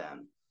warning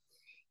them,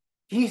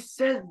 he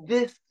says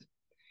this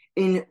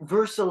in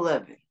verse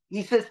 11.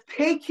 He says,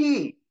 take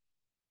heed,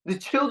 the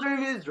children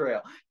of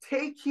Israel,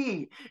 take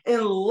heed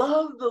and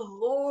love the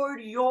Lord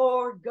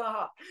your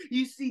God.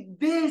 You see,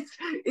 this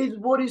is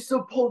what is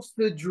supposed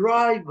to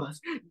drive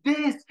us.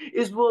 This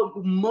is what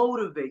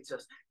motivates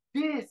us.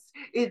 This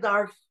is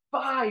our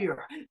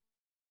fire,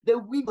 that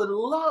we would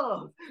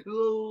love the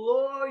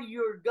Lord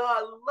your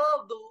God,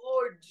 love the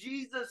Lord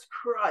Jesus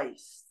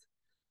Christ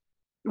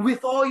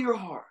with all your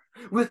heart,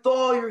 with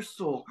all your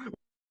soul,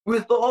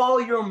 with all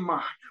your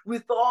mind,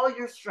 with all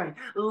your strength.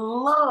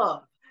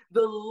 Love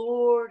the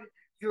Lord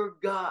your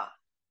God.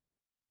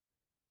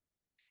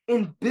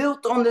 And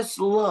built on this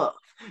love,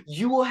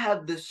 you will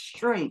have the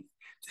strength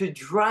to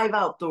drive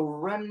out the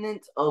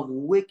remnant of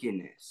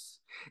wickedness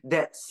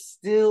that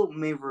still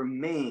may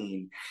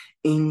remain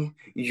in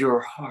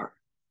your heart.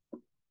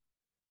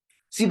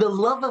 See, the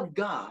love of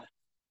God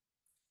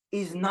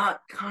is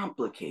not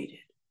complicated.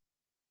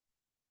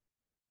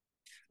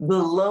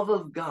 The love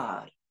of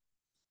God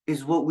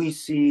is what we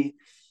see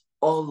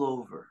all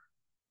over.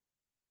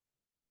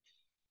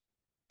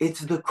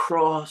 It's the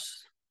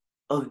cross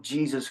of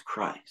Jesus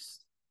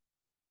Christ.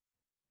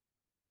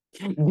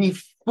 The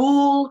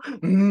full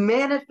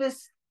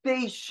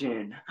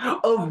manifestation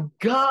of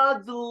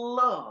God's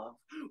love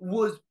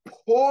was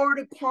poured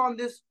upon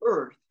this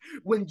earth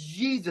when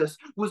Jesus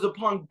was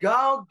upon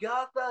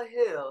Golgotha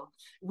Hill,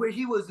 where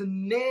he was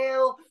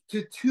nailed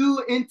to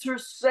two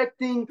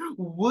intersecting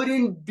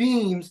wooden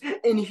beams,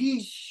 and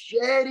he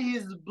shed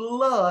his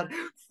blood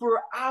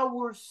for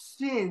our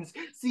sins.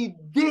 See,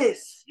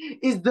 this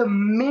is the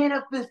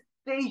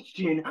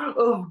manifestation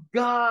of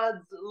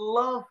God's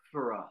love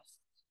for us.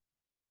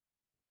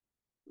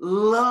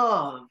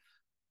 Love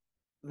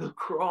the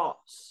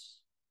cross.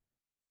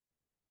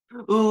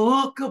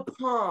 Look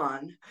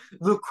upon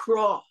the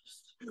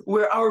cross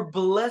where our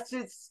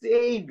blessed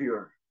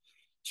Savior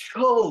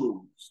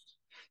chose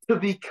to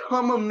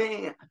become a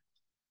man,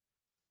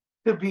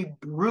 to be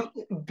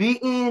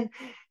beaten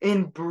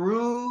and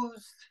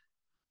bruised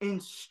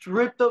and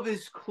stripped of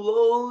his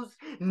clothes,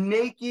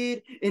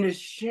 naked and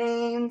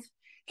ashamed.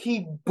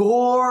 He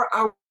bore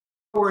our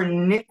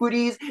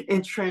iniquities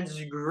and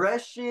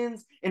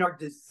transgressions and our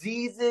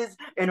diseases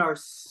and our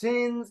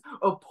sins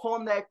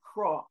upon that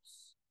cross.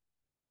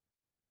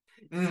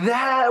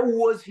 That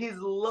was his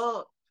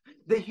love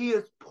that he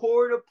has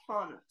poured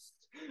upon us.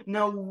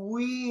 Now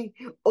we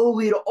owe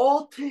it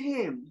all to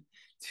him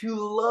to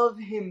love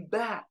him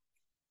back.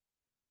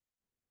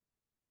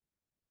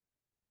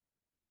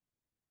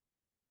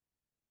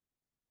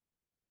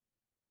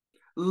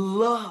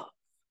 Love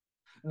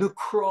the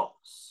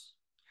cross,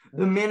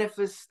 the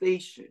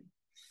manifestation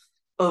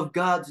of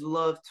God's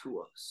love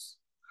to us.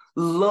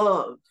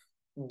 Love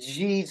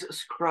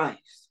Jesus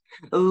Christ.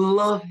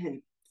 Love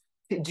him.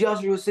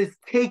 Joshua says,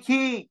 take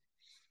heed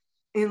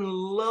and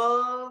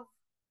love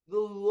the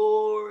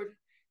Lord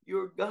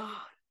your God.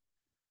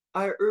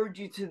 I urge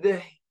you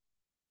today,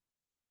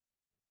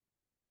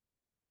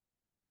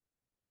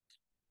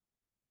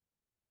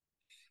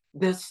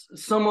 This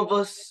some of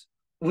us,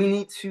 we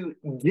need to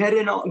get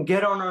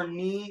on our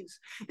knees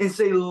and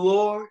say,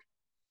 Lord,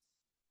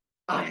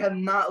 I have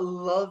not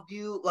loved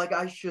you like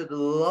I should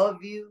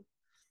love you.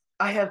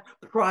 I have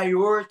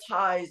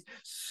prioritized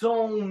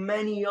so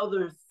many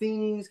other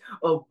things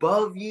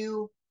above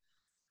you.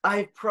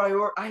 I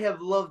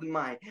have loved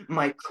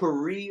my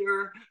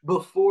career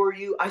before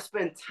you. I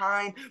spend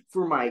time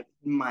for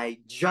my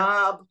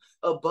job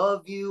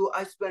above you.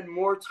 I spend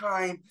more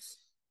time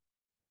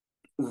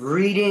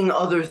reading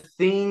other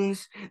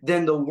things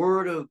than the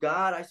word of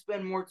God. I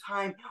spend more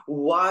time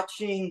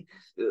watching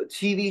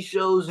TV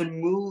shows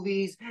and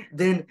movies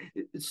than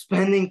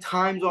spending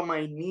times on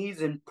my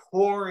knees and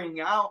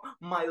pouring out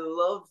my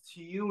love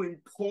to you and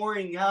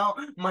pouring out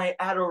my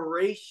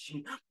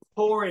adoration,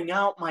 pouring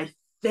out my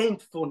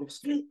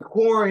thankfulness,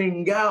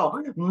 pouring out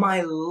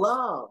my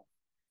love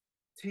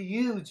to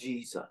you,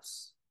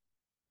 Jesus.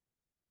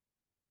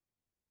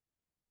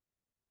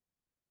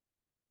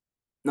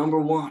 Number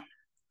one,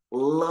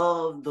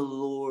 love the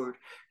Lord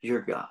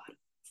your God.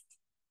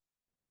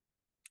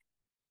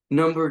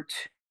 Number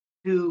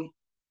two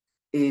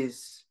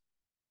is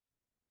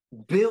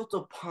built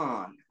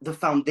upon the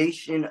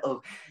foundation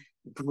of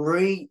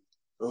great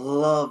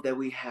love that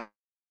we have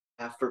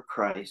for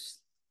Christ.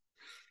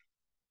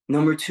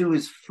 Number two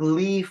is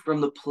flee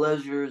from the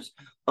pleasures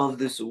of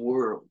this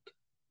world.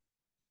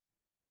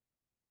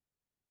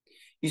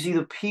 You see,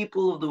 the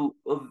people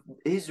of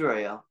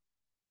Israel,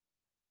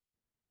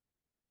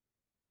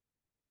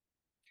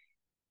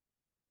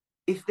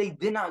 if they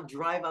did not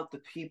drive out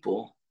the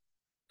people,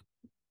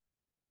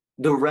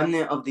 the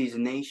remnant of these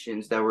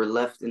nations that were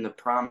left in the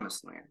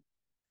promised land,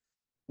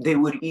 they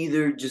would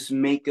either just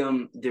make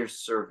them their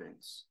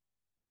servants,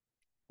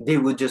 they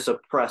would just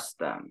oppress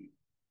them.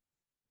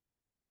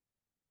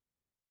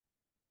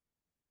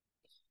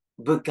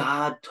 But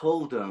God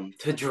told them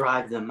to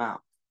drive them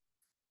out.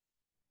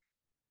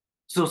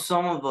 So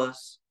some of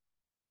us,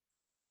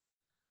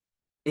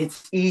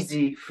 it's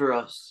easy for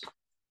us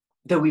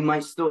that we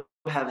might still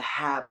have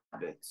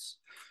habits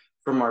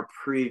from our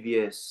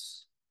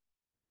previous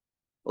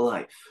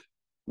life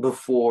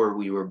before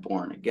we were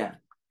born again.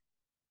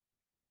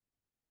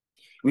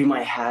 We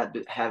might have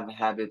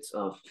habits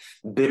of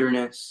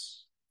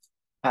bitterness,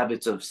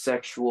 habits of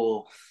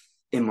sexual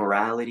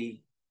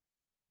immorality,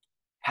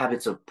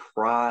 habits of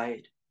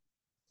pride,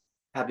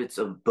 habits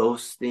of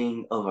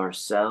boasting of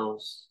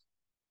ourselves.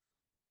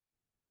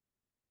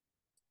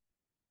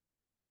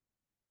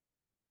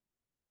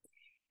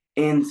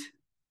 And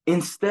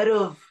instead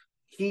of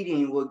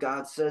heeding what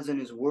God says in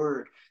his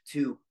word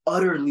to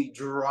utterly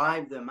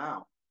drive them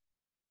out,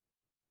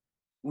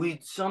 we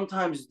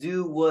sometimes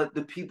do what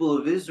the people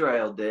of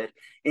Israel did,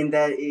 and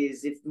that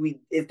is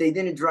if they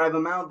didn't drive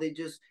them out, they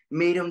just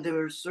made them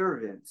their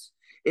servants.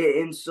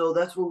 And so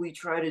that's what we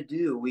try to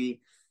do.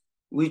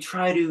 We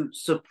try to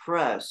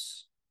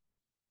suppress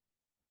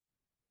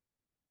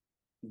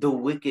the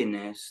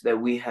wickedness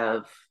that we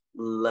have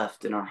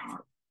left in our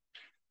heart.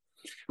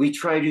 We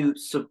try to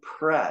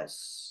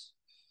suppress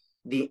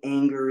the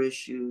anger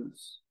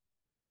issues.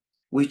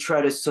 We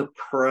try to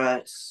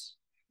suppress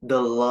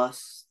the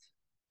lust.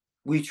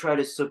 We try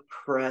to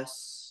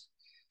suppress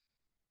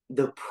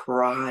the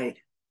pride.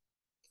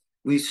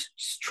 We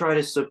try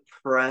to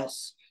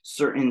suppress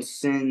certain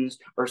sins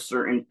or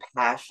certain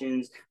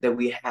passions that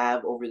we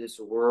have over this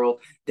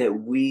world that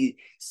we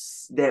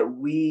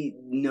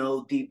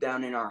know deep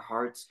down in our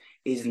hearts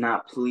is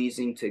not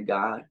pleasing to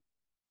God.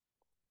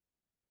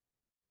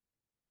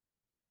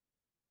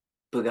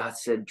 But God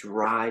said,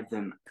 drive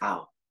them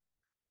out.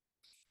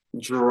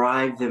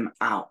 Drive them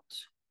out.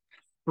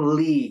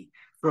 Flee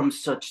from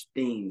such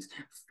things.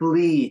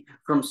 Flee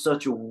from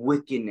such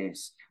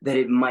wickedness that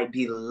it might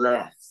be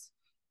left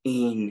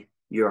in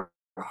your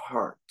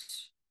heart.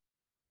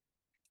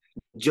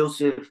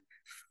 Joseph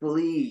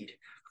fled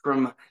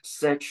from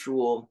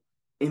sexual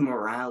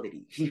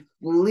immorality. He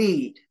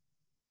fled.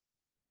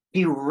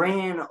 He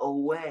ran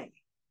away.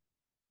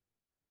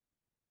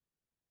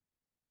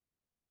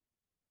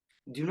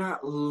 Do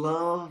not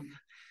love.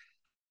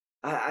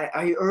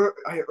 I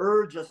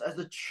urge us as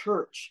a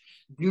church,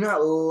 do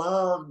not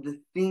love the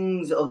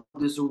things of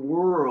this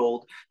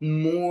world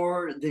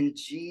more than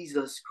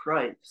Jesus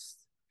Christ.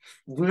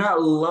 Do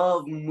not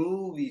love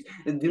movies.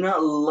 Do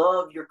not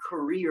love your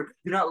career.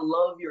 Do not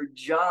love your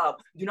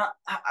job.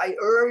 I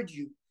urge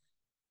you,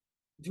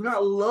 do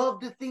not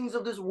love the things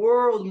of this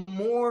world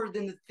more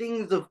than the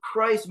things of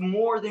Christ,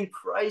 more than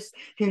Christ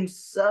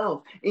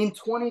himself. In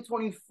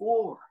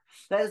 2024,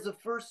 that is the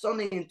first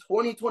Sunday in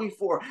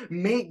 2024.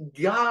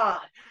 Make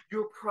God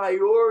your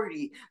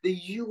priority, that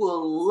you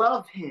will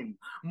love him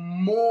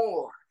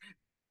more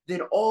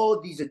than all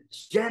these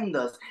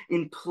agendas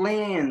and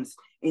plans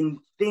and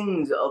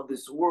things of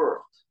this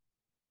world.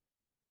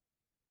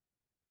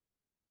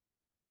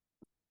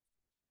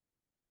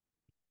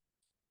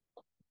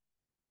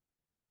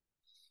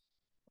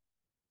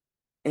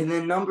 And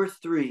then number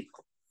three,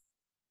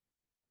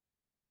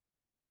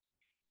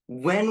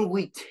 when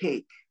we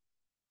take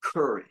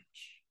courage,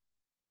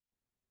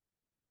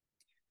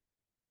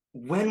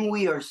 when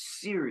we are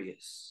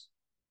serious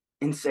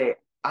and say,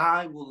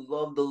 I will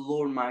love the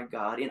Lord my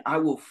God, and I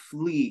will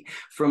flee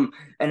from,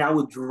 and I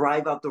will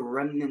drive out the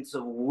remnants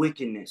of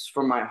wickedness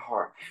from my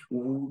heart.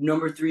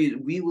 Number three,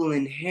 we will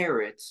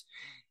inherit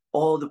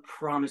all the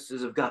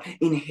promises of God.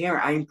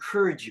 Inherit, I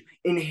encourage you,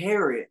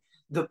 inherit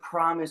the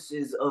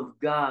promises of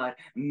God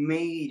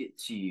made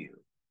to you.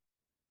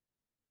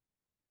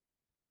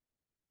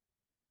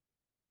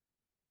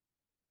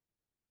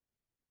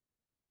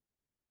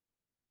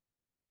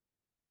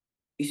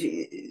 You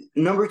see,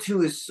 number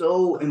two is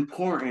so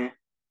important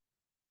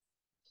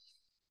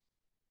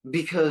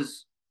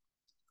because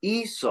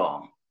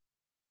Esau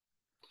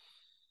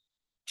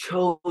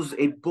chose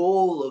a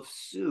bowl of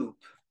soup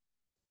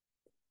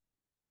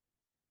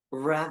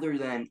rather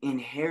than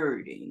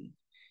inheriting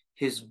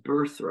his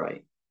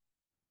birthright,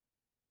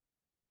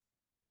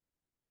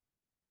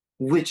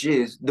 which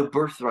is the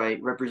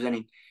birthright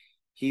representing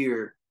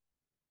here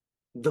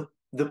the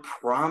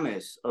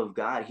promise of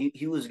God.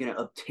 He was going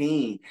to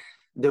obtain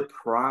the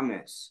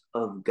promise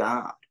of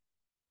God.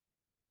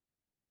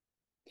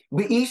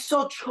 But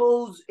Esau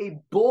chose a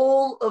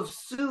bowl of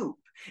soup.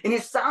 And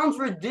it sounds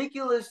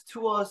ridiculous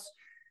to us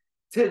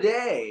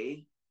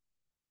today,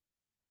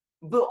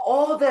 but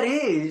all that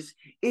is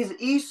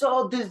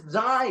Esau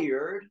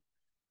desired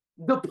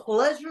the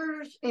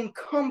pleasures and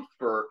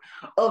comfort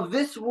of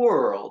this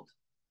world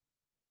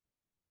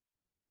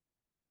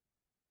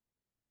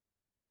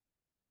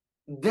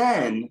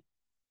than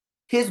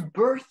his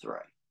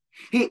birthright.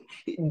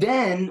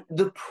 Then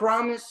the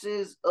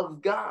promises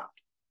of God.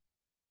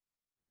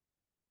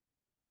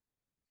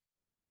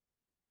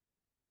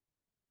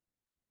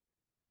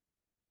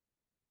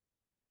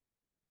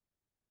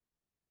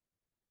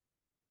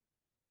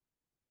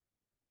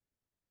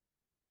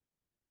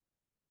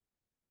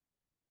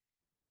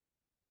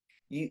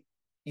 You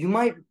you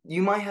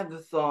might have the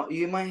thought,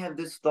 you might have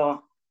this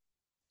thought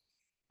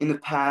in the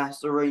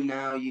past or right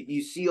now.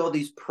 You see all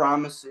these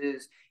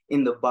promises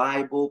in the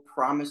Bible,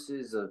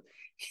 promises of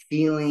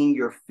healing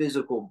your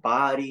physical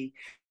body,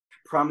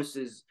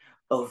 promises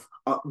of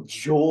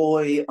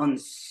joy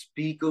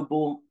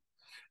unspeakable,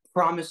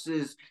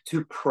 promises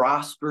to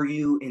prosper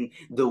you in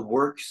the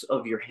works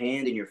of your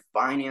hand and your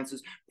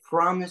finances,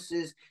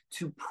 promises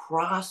to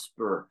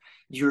prosper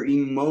your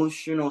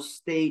emotional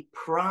state,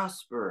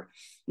 prosper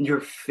your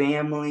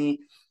family,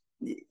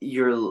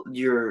 your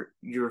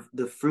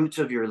the fruits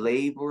of your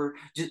labor.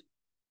 Just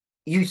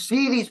you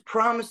see these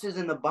promises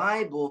in the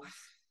Bible,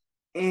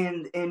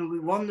 and we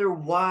wonder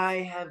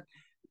why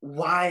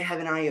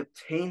haven't I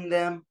obtained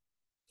them?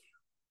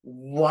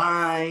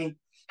 Why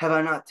have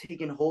I not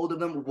taken hold of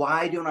them?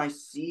 Why don't I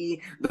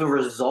see the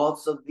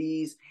results of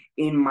these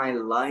in my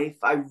life?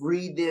 I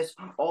read this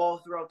all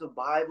throughout the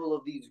Bible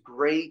of these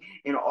great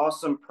and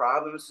awesome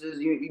promises.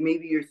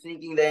 Maybe you're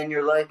thinking that in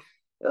your life,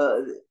 uh,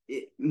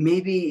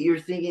 maybe you're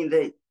thinking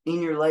that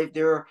in your life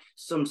there are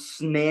some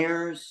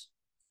snares,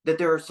 that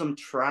there are some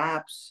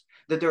traps,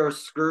 that there are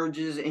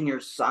scourges in your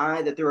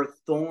side, that there are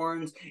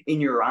thorns in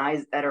your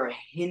eyes that are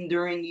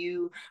hindering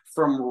you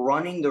from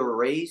running the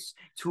race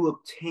to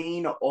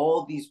obtain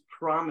all these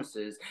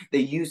promises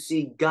that you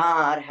see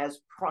God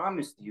has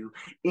promised you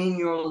in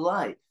your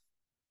life.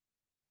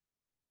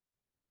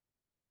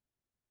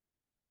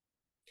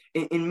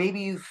 And maybe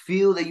you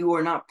feel that you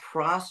are not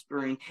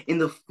prospering in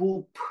the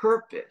full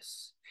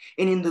purpose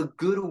and in the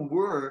good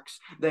works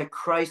that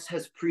Christ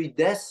has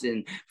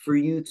predestined for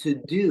you to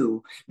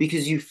do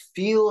because you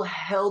feel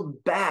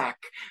held back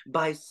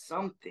by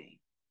something.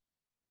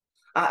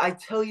 I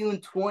tell you, in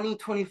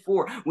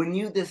 2024, when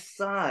you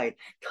decide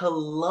to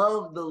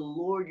love the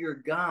Lord your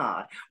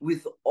God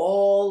with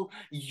all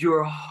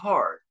your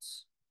heart,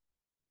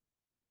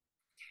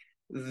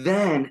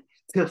 then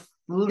to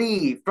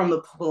flee from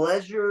the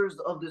pleasures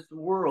of this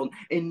world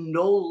and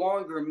no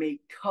longer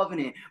make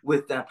covenant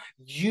with them,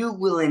 you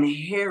will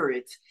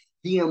inherit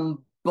the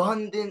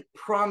abundant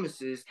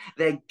promises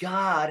that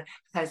God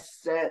has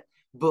set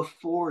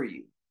before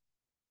you.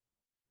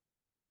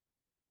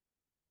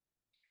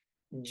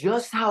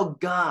 Just how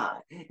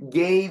God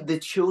gave the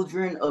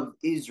children of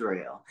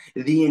Israel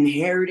the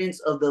inheritance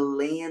of the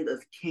land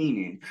of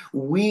Canaan,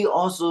 we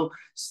also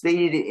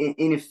stated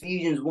in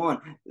Ephesians 1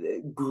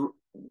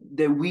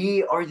 that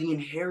we are the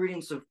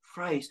inheritance of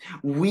Christ.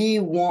 We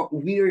are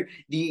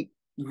the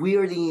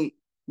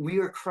we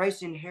are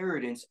Christ's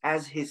inheritance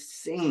as his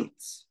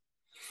saints.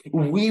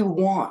 We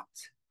want,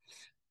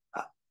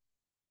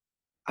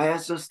 I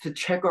ask us to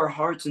check our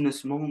hearts in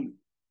this moment.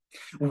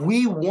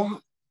 We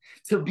want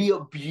to be a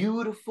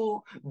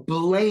beautiful,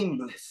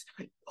 blameless,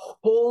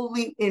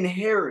 holy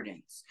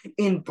inheritance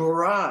and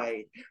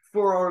bride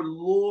for our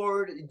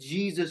Lord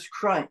Jesus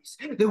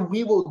Christ, that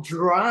we will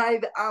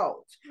drive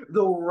out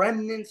the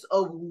remnants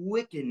of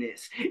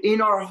wickedness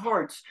in our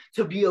hearts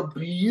to be a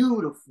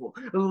beautiful,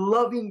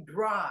 loving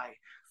bride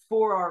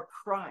for our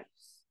Christ,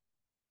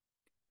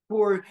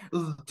 for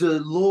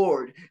the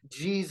Lord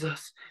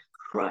Jesus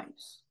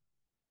Christ.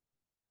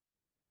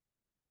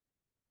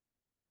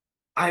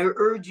 I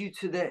urge you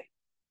today,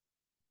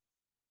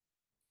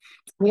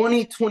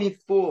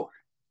 2024,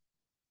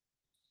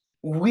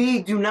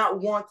 We do not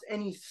want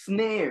any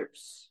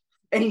snares,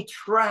 any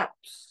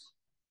traps,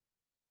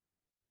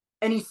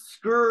 any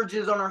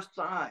scourges on our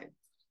side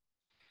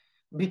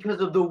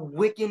because of the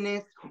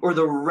wickedness or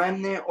the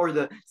remnant or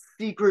the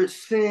secret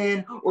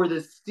sin or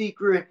the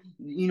secret,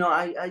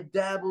 I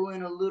dabble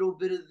in a little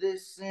bit of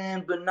this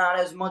sin, but not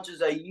as much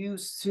as I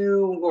used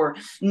to. Or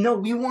no,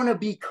 we want to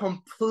be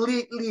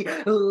completely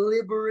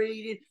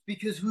liberated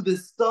because who the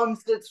Son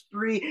sets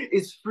free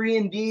is free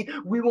indeed.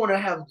 We want to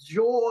have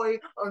joy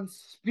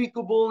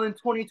unspeakable in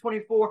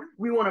 2024.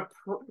 We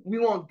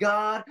want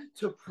God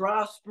to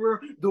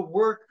prosper the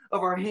work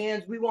of our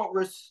hands. We want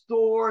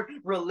restored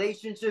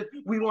relationships.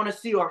 We want to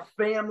see our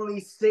family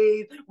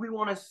saved. We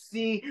want to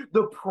see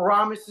the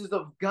promises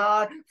of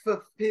God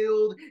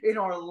fulfilled in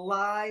our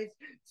lives.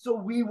 So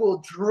we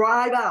will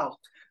drive out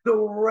the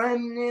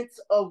remnants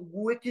of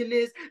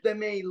wickedness that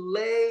may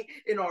lay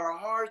in our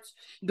hearts.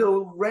 The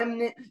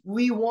remnant,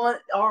 we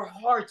want our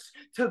hearts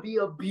to be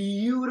a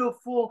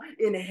beautiful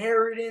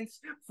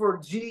inheritance for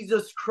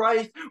Jesus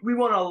Christ. We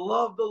want to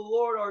love the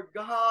Lord our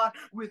God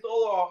with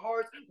all our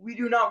hearts. We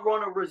do not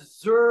want to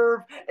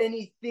reserve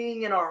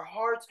anything in our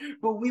hearts,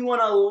 but we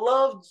want to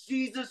love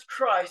Jesus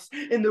Christ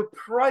and the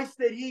price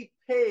that he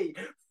paid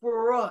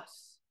for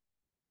us.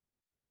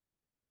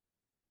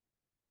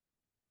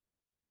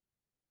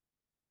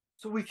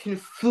 So we can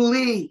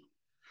flee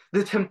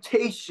the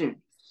temptations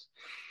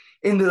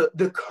and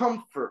the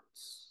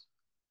comforts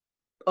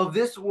of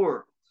this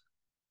world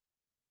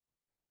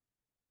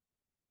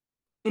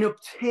and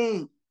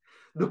obtain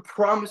the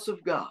promise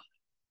of God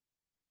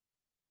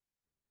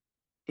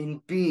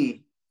and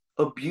be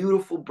a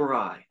beautiful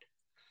bride,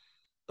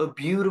 a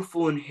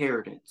beautiful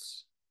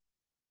inheritance,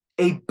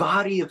 a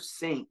body of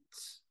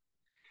saints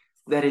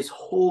that is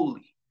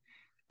holy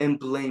and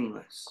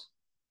blameless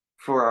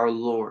for our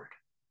Lord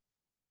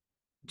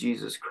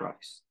Jesus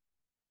Christ.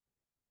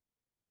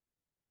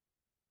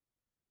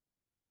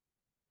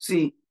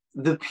 See,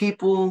 the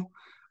people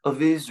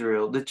of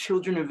Israel, the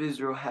children of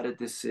Israel had a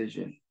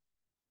decision.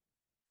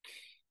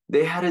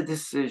 They had a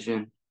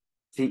decision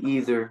to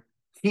either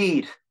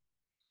heed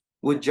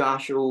what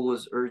Joshua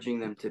was urging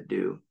them to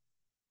do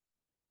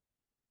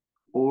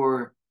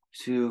or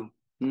to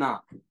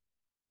not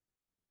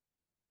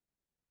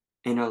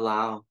and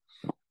allow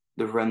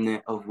the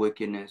remnant of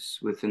wickedness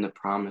within the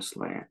promised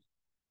land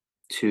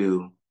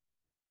to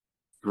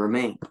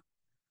remain.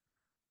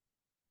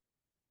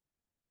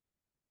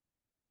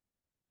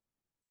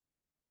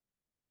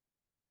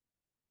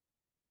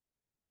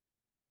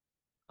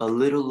 A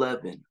little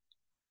leaven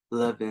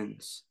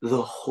leavens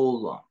the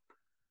whole lump.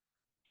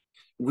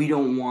 We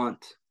don't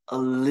want a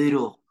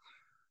little,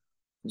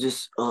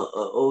 just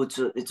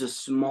it's a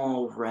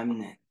small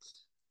remnant.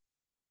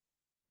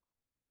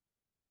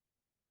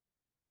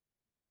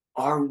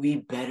 Are we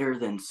better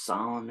than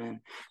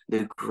Solomon,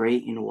 the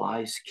great and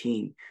wise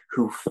king,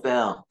 who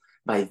fell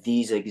by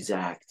these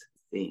exact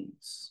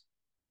things?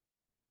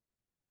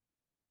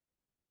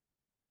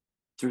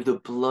 Through the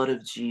blood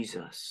of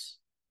Jesus,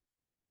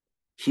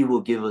 he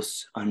will give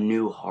us a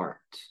new heart.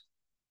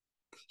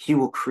 He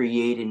will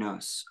create in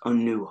us a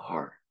new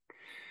heart.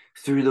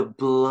 Through the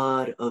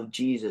blood of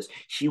Jesus,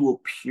 he will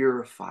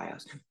purify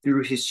us.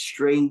 Through his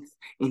strength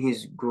and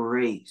his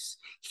grace,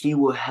 he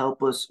will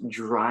help us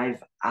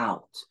drive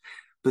out.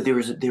 But they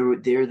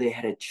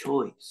had a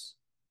choice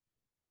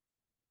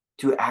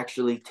to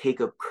actually take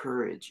up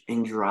courage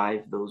and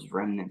drive those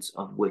remnants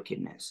of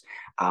wickedness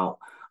out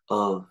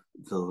of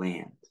the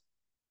land.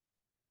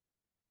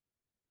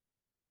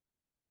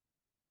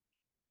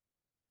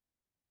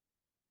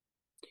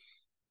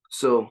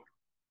 So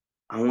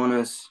I want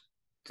us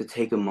to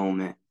take a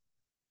moment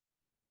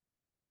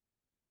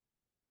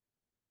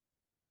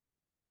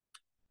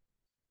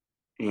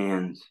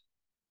and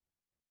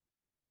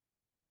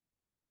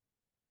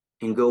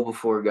go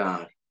before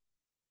God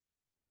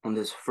on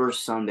this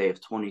first Sunday of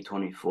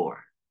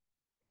 2024.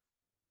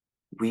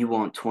 We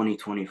want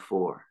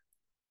 2024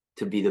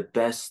 to be the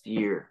best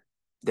year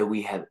that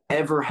we have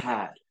ever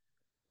had,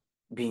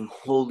 being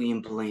holy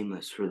and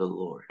blameless for the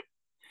Lord,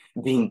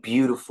 being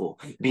beautiful,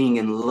 being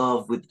in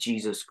love with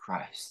Jesus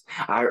Christ.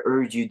 I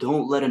urge you,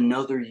 don't let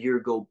another year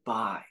go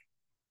by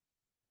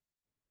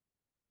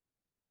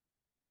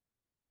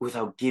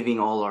without giving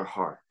all our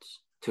hearts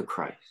to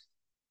Christ.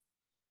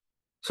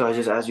 So I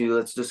just ask you,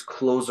 let's just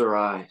close our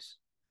eyes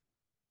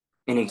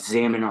and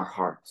examine our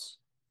hearts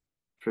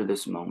for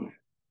this moment.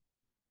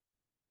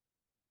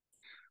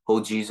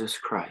 Oh, Jesus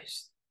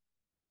Christ,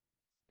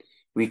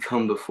 we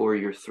come before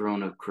your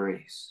throne of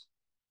grace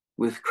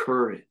with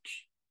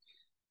courage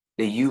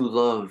that you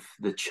love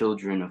the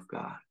children of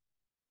God,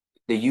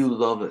 that you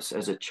love us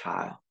as a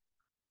child,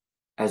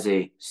 as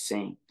a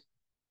saint,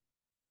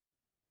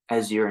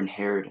 as your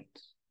inheritance.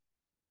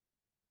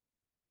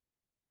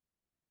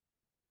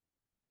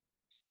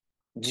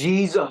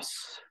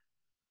 Jesus,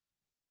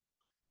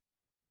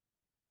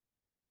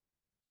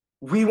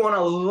 we want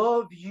to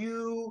love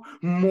you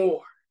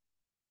more.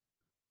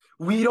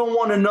 We don't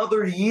want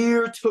another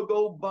year to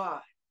go by.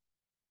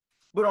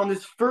 But on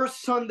this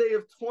first Sunday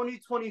of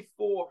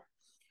 2024,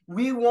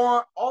 We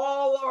want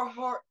all our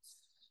hearts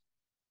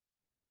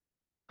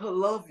to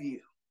love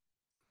you.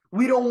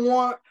 We don't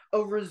want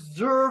a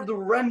reserved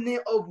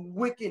remnant of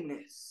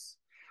wickedness,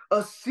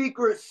 a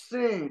secret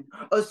sin,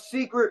 a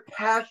secret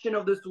passion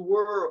of this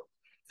world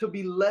to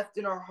be left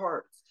in our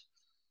hearts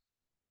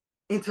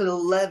and to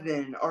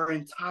leaven our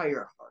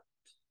entire heart.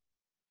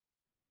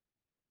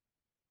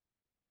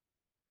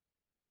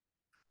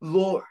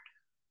 Lord,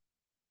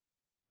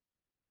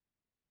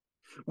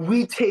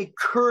 we take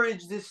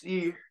courage this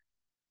year.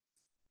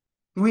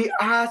 We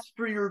ask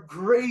for your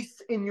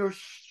grace and your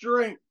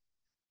strength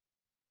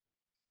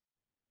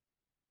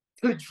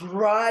to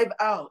drive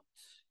out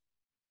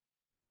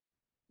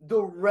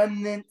the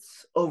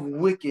remnants of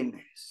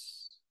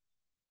wickedness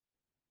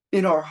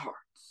in our hearts.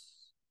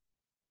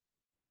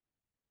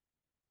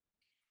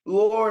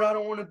 Lord, I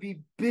don't want to be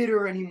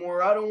bitter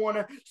anymore. I don't want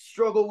to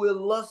struggle with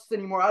lust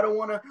anymore. I don't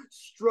want to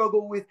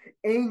struggle with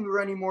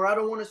anger anymore. I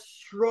don't want to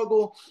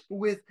struggle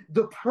with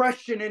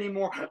depression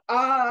anymore.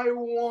 I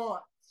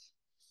want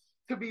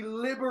to be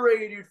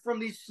liberated from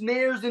these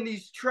snares and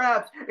these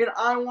traps, and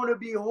I want to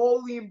be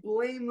holy and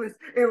blameless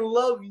and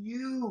love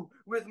you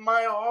with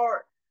my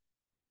heart.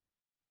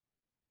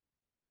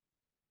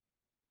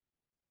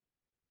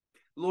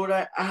 Lord,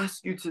 I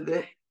ask you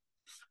today,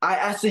 I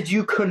ask that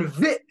you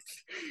convict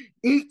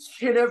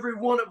each and every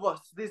one of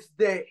us this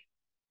day.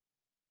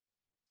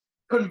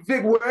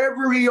 Convict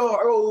wherever we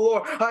are, oh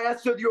Lord. I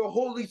ask that your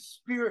Holy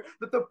Spirit,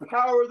 that the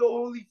power of the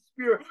Holy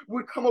Spirit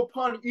would come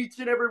upon each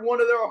and every one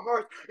of their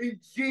hearts in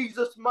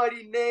Jesus'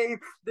 mighty name,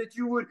 that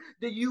you would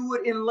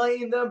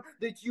enlighten them,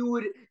 that you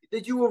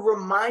would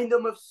remind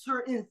them of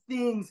certain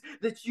things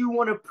that you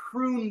want to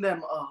prune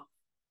them of,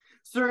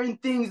 certain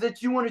things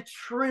that you want to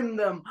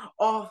trim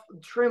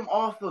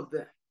off of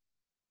them.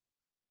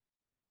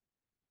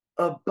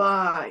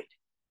 Abide.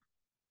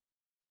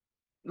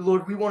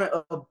 Lord, we want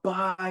to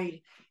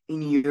abide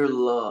in your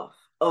love,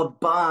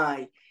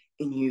 abide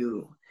in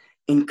you,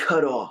 and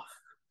cut off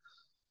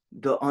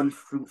the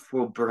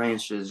unfruitful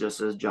branches,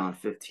 just as John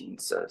 15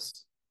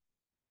 says.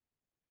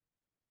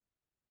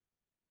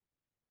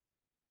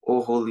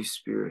 Oh, Holy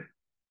Spirit,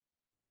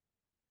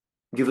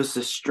 give us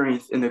the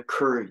strength and the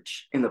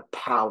courage and the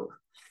power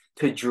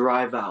to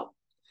drive out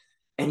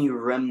any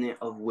remnant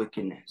of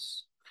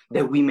wickedness,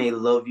 that we may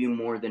love you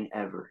more than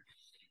ever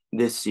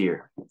this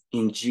year.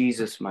 In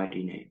Jesus'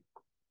 mighty name,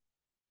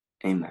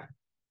 amen.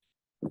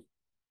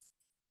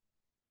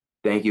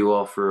 Thank you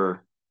all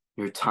for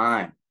your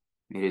time.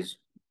 It is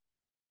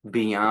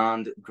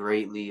beyond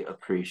greatly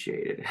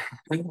appreciated.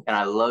 And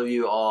I love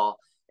you all,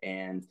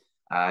 and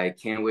I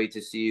can't wait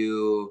to see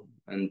you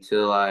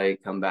until I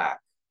come back.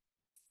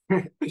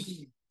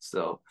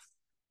 So,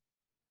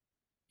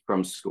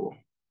 from school.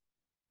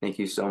 Thank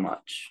you so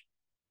much.